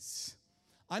ways.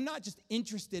 I'm not just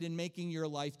interested in making your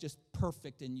life just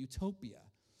perfect in utopia.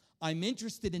 I'm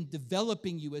interested in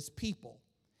developing you as people.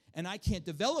 And I can't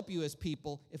develop you as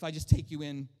people if I just take you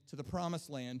into the promised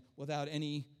land without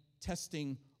any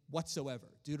testing whatsoever.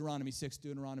 Deuteronomy 6,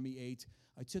 Deuteronomy 8.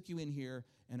 I took you in here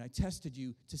and I tested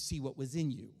you to see what was in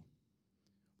you.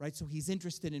 Right? So he's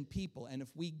interested in people. And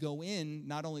if we go in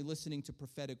not only listening to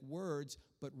prophetic words,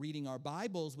 but reading our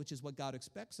Bibles, which is what God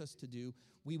expects us to do,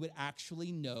 we would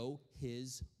actually know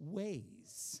his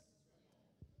ways.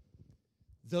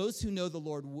 Those who know the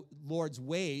Lord's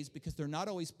ways, because they're not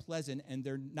always pleasant and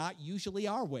they're not usually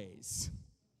our ways.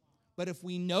 But if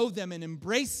we know them and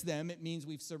embrace them, it means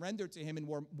we've surrendered to him and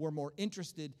we're more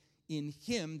interested in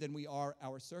him than we are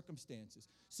our circumstances.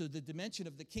 So the dimension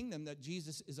of the kingdom that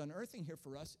Jesus is unearthing here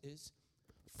for us is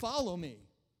follow me.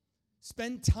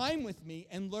 Spend time with me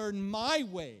and learn my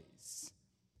ways.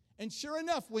 And sure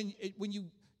enough, when you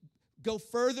go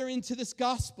further into this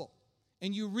gospel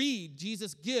and you read,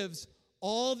 Jesus gives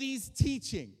all these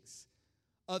teachings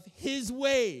of his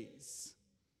ways,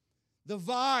 the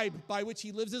vibe by which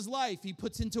he lives his life, he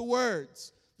puts into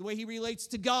words, the way he relates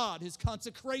to God, his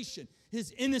consecration,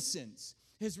 his innocence,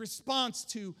 his response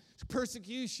to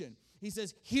persecution. He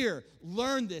says, here,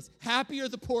 learn this. Happy are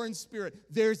the poor in spirit.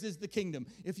 Theirs is the kingdom.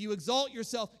 If you exalt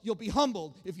yourself, you'll be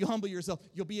humbled. If you humble yourself,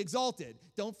 you'll be exalted.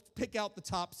 Don't pick out the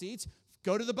top seats.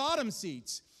 Go to the bottom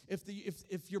seats.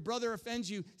 If your brother offends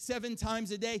you 7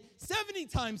 times a day, 70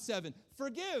 times 7,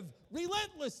 forgive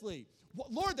relentlessly.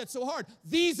 Lord, that's so hard.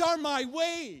 These are my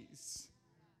ways.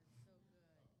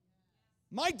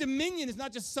 My dominion is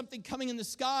not just something coming in the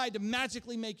sky to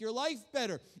magically make your life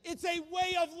better. It's a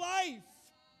way of life.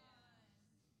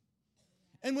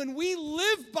 And when we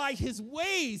live by his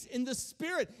ways in the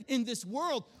spirit in this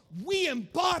world, we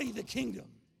embody the kingdom.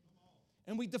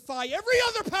 And we defy every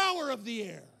other power of the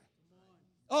air.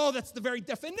 Oh, that's the very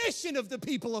definition of the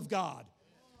people of God.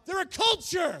 They're a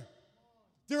culture.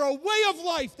 They're a way of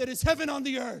life that is heaven on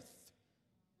the earth.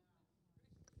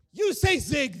 You say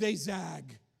zig, they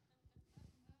zag.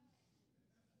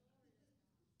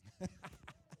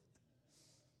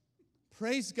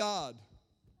 Praise God.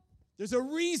 There's a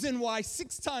reason why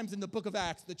 6 times in the book of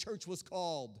Acts the church was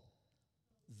called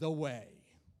the Way.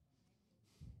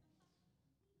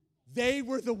 They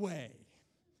were the way.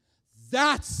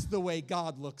 That's the way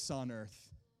God looks on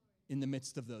earth in the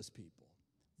midst of those people.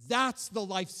 That's the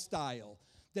lifestyle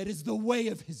that is the way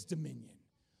of his dominion.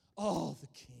 Oh, the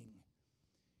King.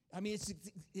 I mean,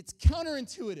 it's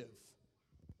counterintuitive.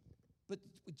 But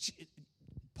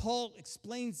Paul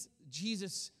explains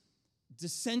Jesus'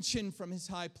 dissension from his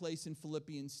high place in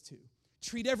Philippians 2.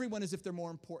 Treat everyone as if they're more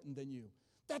important than you.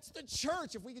 That's the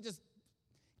church. If we could just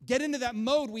get into that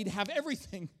mode, we'd have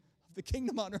everything of the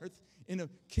kingdom on earth in a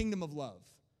kingdom of love.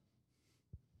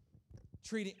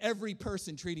 Treating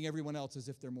everyone else as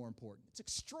if they're more important. It's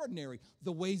extraordinary,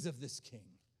 the ways of this king.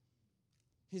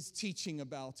 His teaching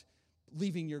about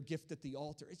leaving your gift at the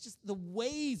altar. It's just the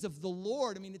ways of the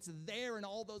Lord. I mean, it's there in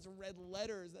all those red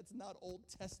letters. That's not Old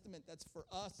Testament. That's for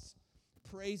us.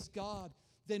 Praise God.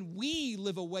 Then we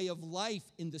live a way of life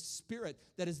in the Spirit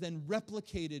that is then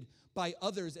replicated by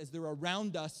others as they're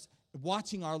around us,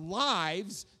 watching our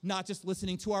lives, not just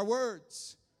listening to our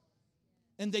words.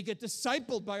 And they get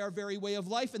discipled by our very way of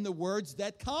life and the words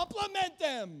that complement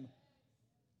them.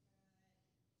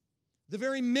 The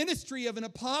very ministry of an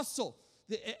apostle,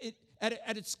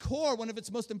 at its core, one of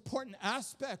its most important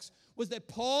aspects was that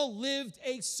Paul lived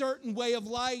a certain way of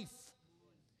life.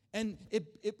 And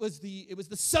it was the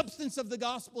substance of the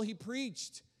gospel he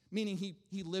preached, meaning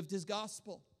he lived his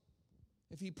gospel.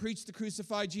 If he preached the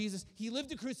crucified Jesus, he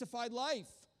lived a crucified life.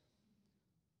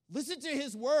 Listen to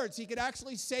his words. He could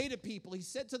actually say to people, he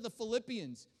said to the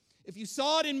Philippians, if you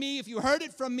saw it in me, if you heard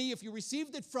it from me, if you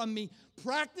received it from me,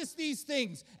 practice these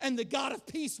things, and the God of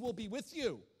peace will be with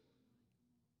you.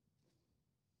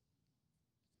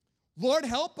 Lord,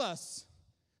 help us.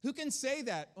 Who can say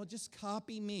that? Well, just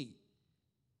copy me.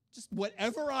 Just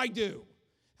whatever I do,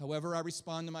 however I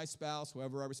respond to my spouse,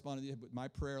 however I respond to my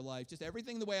prayer life, just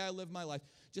everything the way I live my life,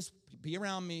 just be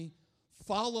around me,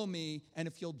 follow me, and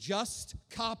if you'll just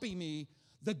copy me,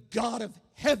 the God of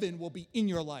heaven will be in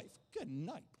your life. Good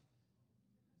night.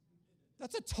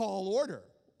 That's a tall order.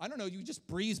 I don't know, you just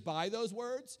breeze by those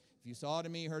words. If you saw it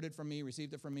in me, heard it from me,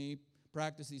 received it from me,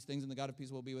 practice these things, and the God of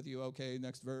peace will be with you. Okay,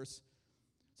 next verse.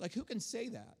 It's like, who can say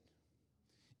that?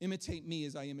 Imitate me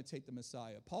as I imitate the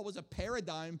Messiah. Paul was a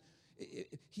paradigm.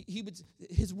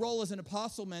 His role as an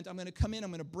apostle meant I'm going to come in,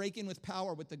 I'm going to break in with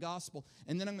power with the gospel,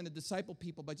 and then I'm going to disciple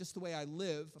people by just the way I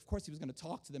live. Of course, he was going to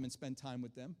talk to them and spend time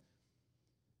with them.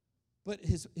 But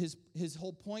his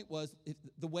whole point was,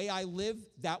 the way I live,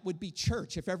 that would be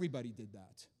church if everybody did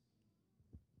that.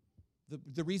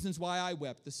 The reasons why I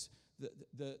wept,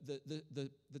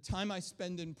 the time I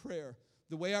spend in prayer,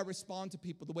 the way I respond to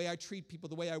people, the way I treat people,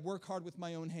 the way I work hard with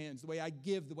my own hands, the way I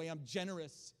give, the way I'm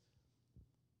generous.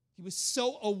 He was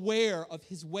so aware of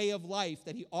his way of life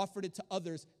that he offered it to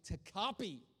others to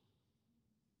copy.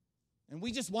 And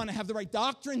we just want to have the right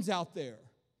doctrines out there.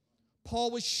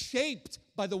 Paul was shaped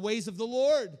by the ways of the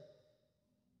Lord.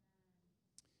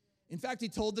 In fact, he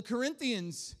told the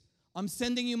Corinthians, I'm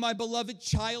sending you my beloved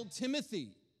child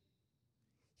Timothy.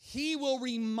 He will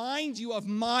remind you of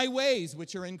my ways,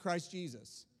 which are in Christ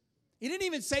Jesus. He didn't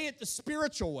even say it the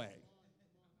spiritual way.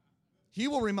 He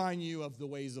will remind you of the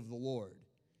ways of the Lord.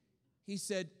 He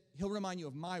said, he'll remind you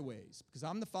of my ways, because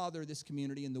I'm the father of this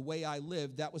community, and the way I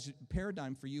live, that was a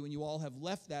paradigm for you, and you all have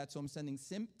left that, so I'm sending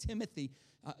Timothy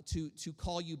to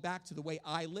call you back to the way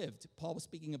I lived. Paul was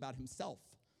speaking about himself,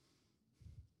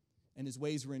 and his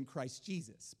ways were in Christ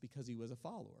Jesus, because he was a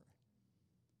follower.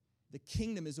 The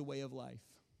kingdom is a way of life.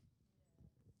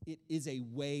 It is a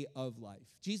way of life.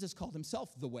 Jesus called himself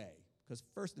the way, because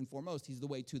first and foremost, he's the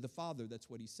way to the Father. That's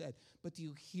what he said. But do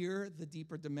you hear the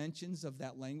deeper dimensions of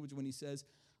that language when he says,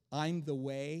 I'm the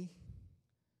way,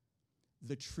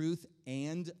 the truth,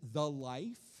 and the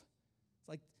life? It's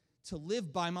like to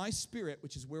live by my Spirit,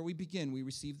 which is where we begin. We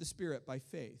receive the Spirit by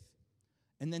faith.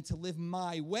 And then to live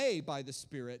my way by the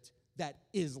Spirit, that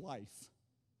is life.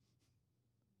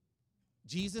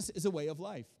 Jesus is a way of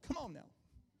life. Come on now.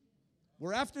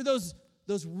 We're after those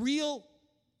real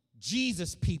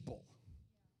Jesus people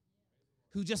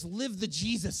who just live the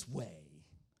Jesus way.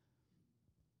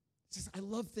 I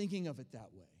love thinking of it that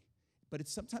way. But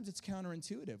sometimes it's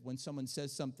counterintuitive when someone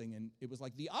says something and it was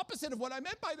like the opposite of what I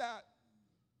meant by that.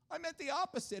 I meant the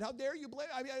opposite. How dare you blame?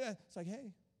 It's like,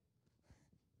 hey,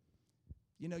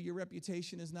 your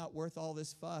reputation is not worth all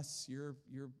this fuss. You're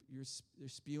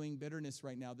spewing bitterness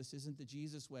right now. This isn't the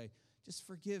Jesus way. Just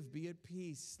forgive. Be at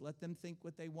peace. Let them think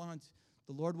what they want.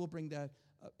 The Lord will bring that.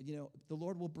 The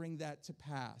Lord will bring that to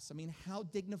pass. I mean, how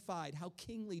dignified, how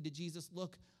kingly did Jesus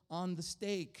look on the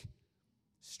stake?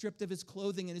 Stripped of his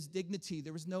clothing and his dignity.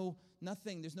 There was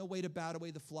nothing. There's no way to bat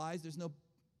away the flies. There's no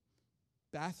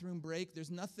bathroom break.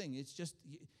 There's nothing. It's just,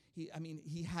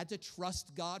 he had to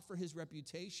trust God for his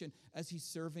reputation as he's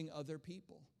serving other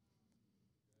people.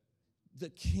 The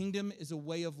kingdom is a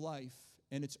way of life,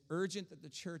 and it's urgent that the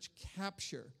church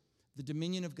capture the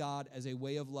dominion of God as a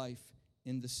way of life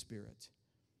in the Spirit.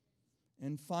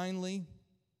 And finally,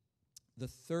 the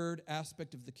third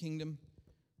aspect of the kingdom,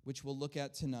 which we'll look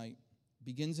at tonight,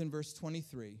 begins in verse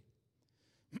 23.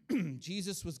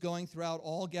 Jesus was going throughout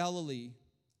all Galilee,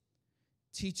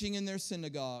 teaching in their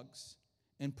synagogues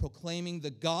and proclaiming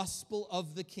the gospel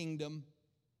of the kingdom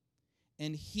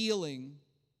and healing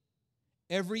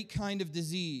every kind of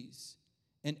disease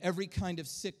and every kind of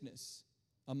sickness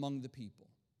among the people.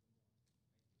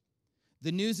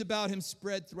 The news about him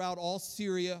spread throughout all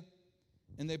Syria,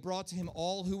 and they brought to him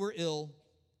all who were ill,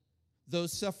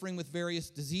 those suffering with various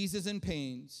diseases and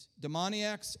pains,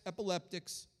 demoniacs,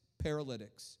 epileptics,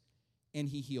 paralytics, and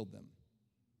he healed them.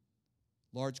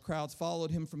 Large crowds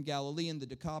followed him from Galilee and the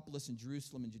Decapolis and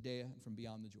Jerusalem and Judea and from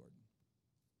beyond the Jordan.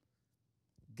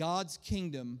 God's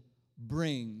kingdom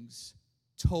brings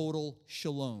total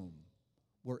shalom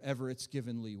wherever it's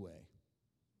given leeway.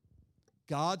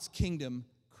 God's kingdom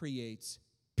creates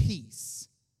peace,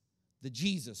 the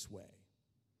Jesus way.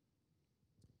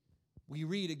 We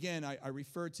read again, I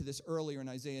referred to this earlier in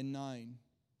Isaiah 9,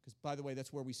 because by the way,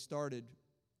 that's where we started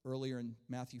earlier in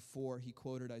Matthew 4. He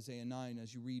quoted Isaiah 9.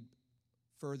 As you read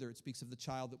further, it speaks of the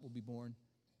child that will be born.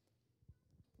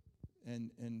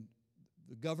 And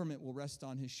the government will rest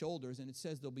on his shoulders, and it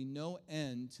says there'll be no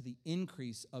end to the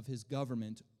increase of his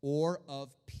government or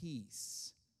of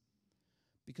peace.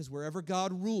 Because wherever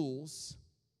God rules,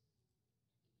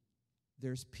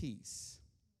 there's peace.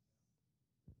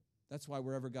 That's why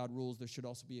wherever God rules, there should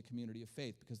also be a community of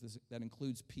faith, because that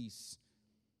includes peace,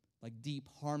 like deep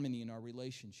harmony in our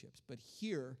relationships. But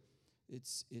here,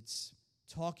 it's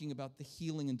talking about the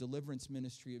healing and deliverance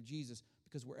ministry of Jesus,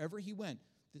 because wherever he went,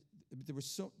 there were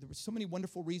so many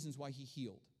wonderful reasons why he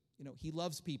healed. He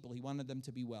loves people. He wanted them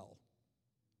to be well.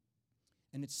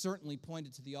 And it certainly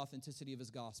pointed to the authenticity of his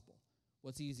gospel.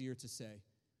 What's easier to say?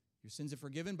 Your sins are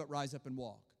forgiven, but rise up and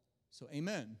walk. So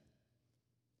amen.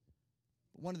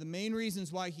 But one of the main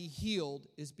reasons why he healed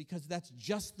is because that's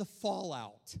just the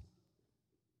fallout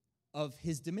of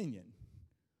his dominion.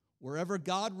 Wherever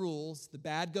God rules, the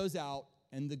bad goes out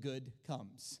and the good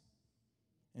comes.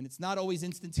 And it's not always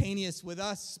instantaneous with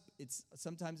us. It's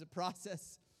sometimes a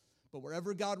process. But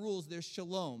wherever God rules, there's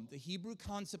shalom. The Hebrew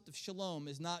concept of shalom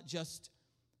is not just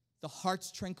the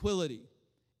heart's tranquility.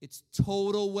 It's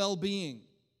total well-being.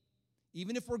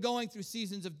 Even if we're going through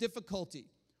seasons of difficulty,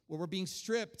 where we're being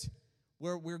stripped,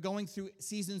 where we're going through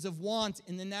seasons of want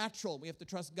in the natural, we have to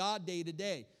trust God day to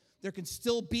day. There can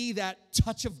still be that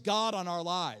touch of God on our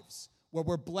lives where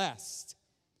we're blessed.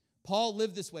 Paul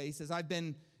lived this way. He says, I've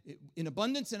been in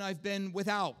abundance and I've been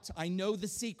without. I know the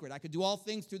secret. I could do all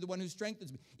things through the one who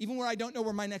strengthens me. Even where I don't know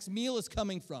where my next meal is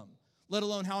coming from, let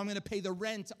alone how I'm going to pay the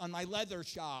rent on my leather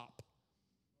shop.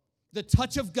 The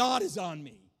touch of God is on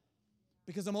me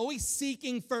because I'm always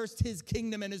seeking first his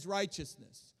kingdom and his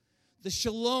righteousness. The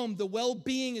shalom, the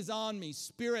well-being is on me.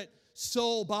 Spirit,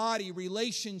 soul, body,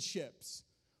 relationships,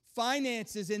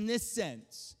 finances in this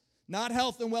sense. Not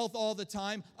health and wealth all the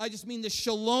time. I just mean the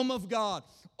shalom of God.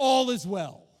 All is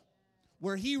well.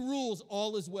 Where he rules,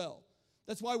 all is well.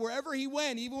 That's why wherever he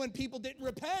went, even when people didn't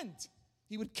repent,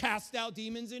 he would cast out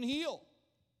demons and heal.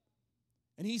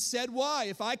 And he said, why?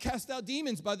 If I cast out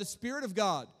demons by the Spirit of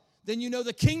God, then you know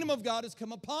the kingdom of God has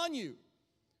come upon you.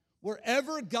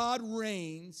 Wherever God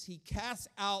reigns, he casts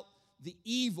out the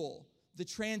evil, the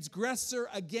transgressor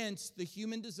against the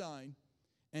human design,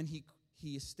 and he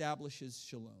establishes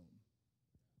shalom.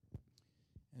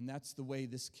 And that's the way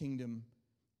this kingdom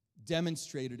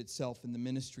demonstrated itself in the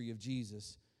ministry of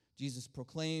Jesus. Jesus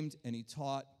proclaimed, and he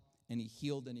taught, and he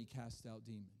healed, and he cast out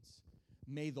demons.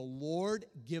 May the Lord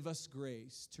give us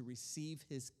grace to receive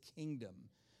his kingdom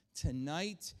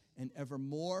tonight and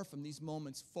evermore from these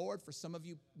moments forward. For some of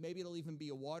you, maybe it'll even be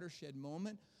a watershed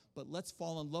moment, but let's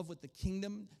fall in love with the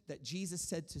kingdom that Jesus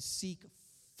said to seek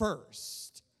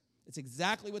first. It's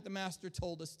exactly what the Master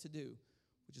told us to do,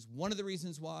 which is one of the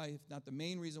reasons why, if not the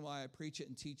main reason why, I preach it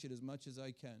and teach it as much as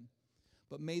I can.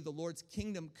 But may the Lord's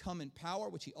kingdom come in power,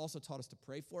 which he also taught us to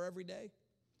pray for every day.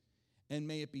 And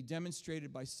may it be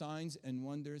demonstrated by signs and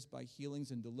wonders, by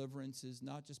healings and deliverances,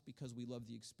 not just because we love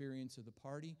the experience of the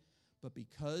party, but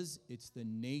because it's the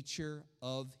nature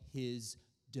of his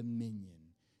dominion.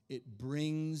 It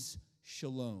brings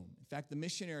shalom. In fact, the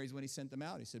missionaries, when he sent them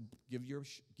out, he said, give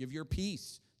your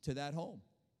peace to that home.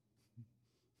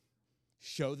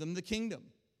 Show them the kingdom.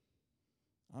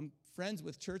 I'm friends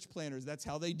with church planners. That's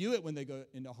how they do it when they go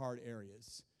into hard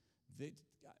areas.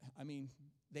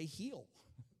 They heal.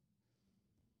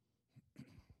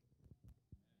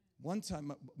 One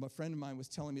time, a friend of mine was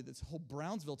telling me this whole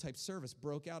Brownsville-type service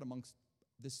broke out amongst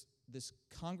this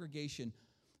congregation,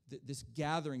 this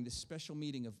gathering, this special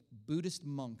meeting of Buddhist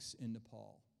monks in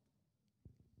Nepal.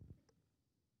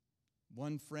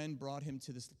 One friend brought him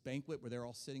to this banquet where they're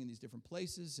all sitting in these different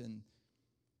places, and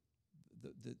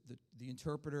the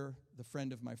interpreter, the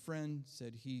friend of my friend,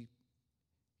 said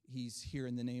he's here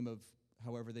in the name of,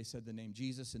 however they said the name,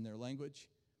 Jesus in their language,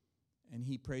 and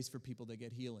he prays for people to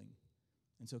get healing.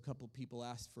 And so a couple of people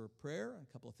asked for prayer,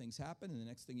 a couple of things happened, and the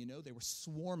next thing you know, they were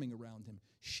swarming around him,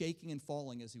 shaking and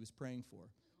falling as he was praying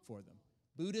for them.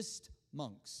 Buddhist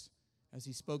monks, as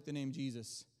he spoke the name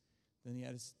Jesus. Then he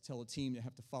had to tell a team to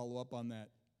have to follow up on that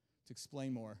to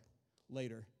explain more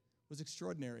later. It was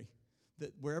extraordinary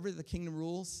that wherever the kingdom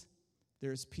rules,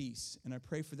 there is peace. And I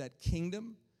pray for that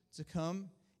kingdom to come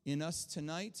in us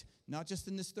tonight, not just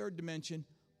in this third dimension,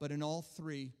 but in all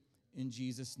three, in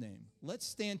Jesus' name. Let's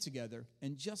stand together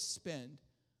and just spend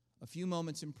a few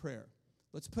moments in prayer.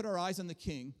 Let's put our eyes on the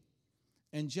King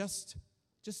and just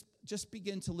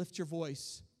begin to lift your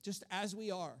voice, just as we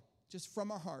are, just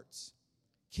from our hearts.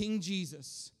 King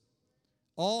Jesus,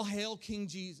 all hail King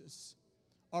Jesus.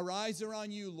 Our eyes are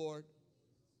on you, Lord.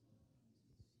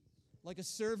 Like a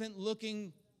servant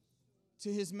looking to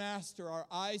his master, our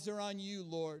eyes are on you,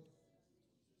 Lord.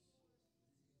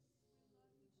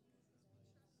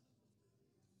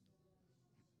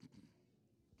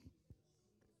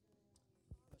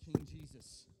 King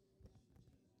Jesus.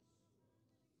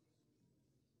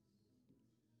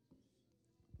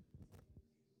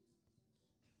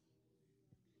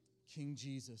 King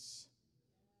Jesus.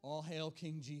 All hail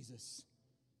King Jesus.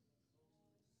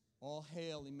 All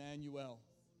hail Emmanuel.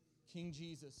 King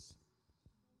Jesus,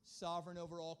 sovereign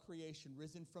over all creation,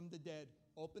 risen from the dead.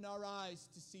 Open our eyes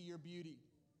to see your beauty.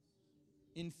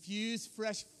 Infuse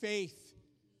fresh faith,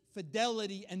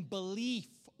 fidelity, and belief,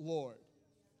 Lord.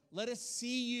 Let us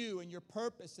see you and your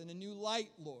purpose in a new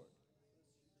light, Lord.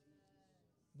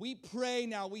 We pray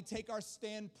now, we take our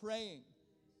stand praying.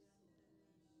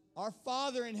 Our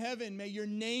Father in heaven, may your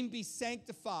name be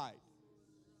sanctified,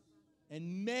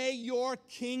 and may your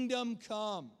kingdom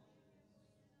come.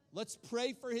 Let's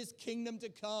pray for his kingdom to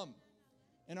come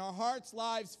in our hearts,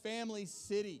 lives, families,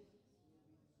 city.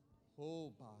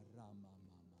 Oh,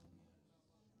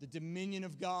 the dominion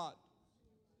of God.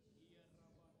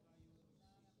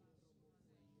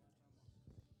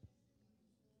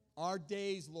 Our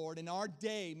days, Lord, in our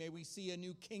day, may we see a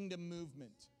new kingdom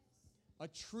movement, a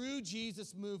true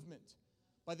Jesus movement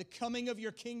by the coming of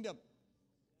your kingdom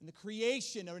and the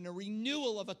creation and a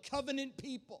renewal of a covenant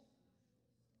people.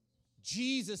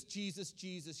 Jesus, Jesus,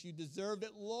 Jesus, you deserve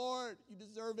it, Lord. You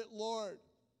deserve it, Lord.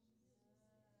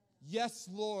 Yes,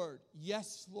 Lord.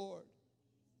 Yes, Lord.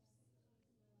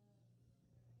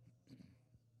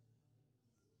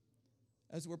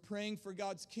 As we're praying for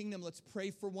God's kingdom, let's pray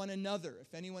for one another.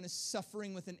 If anyone is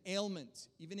suffering with an ailment,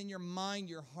 even in your mind,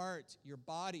 your heart, your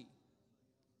body,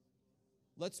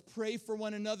 Let's pray for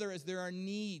one another as there are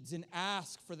needs and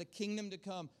ask for the kingdom to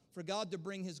come, for God to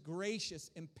bring his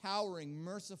gracious, empowering,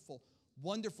 merciful,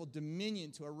 wonderful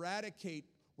dominion to eradicate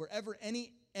wherever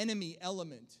any enemy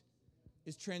element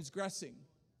is transgressing.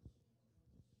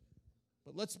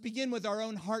 But let's begin with our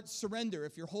own heart surrender.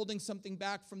 If you're holding something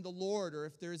back from the Lord, or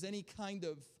if there's any kind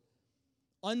of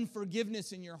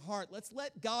unforgiveness in your heart, let's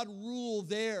let God rule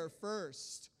there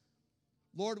first.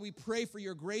 Lord, we pray for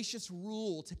your gracious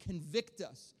rule to convict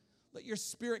us. Let your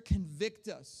Spirit convict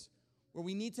us where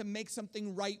we need to make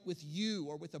something right with you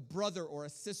or with a brother or a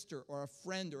sister or a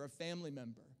friend or a family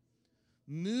member.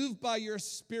 Move by your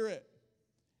Spirit.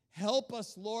 Help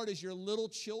us, Lord, as your little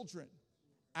children,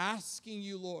 asking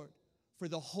you, Lord, for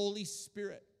the Holy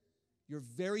Spirit, your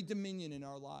very dominion in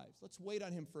our lives. Let's wait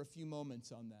on him for a few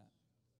moments on that.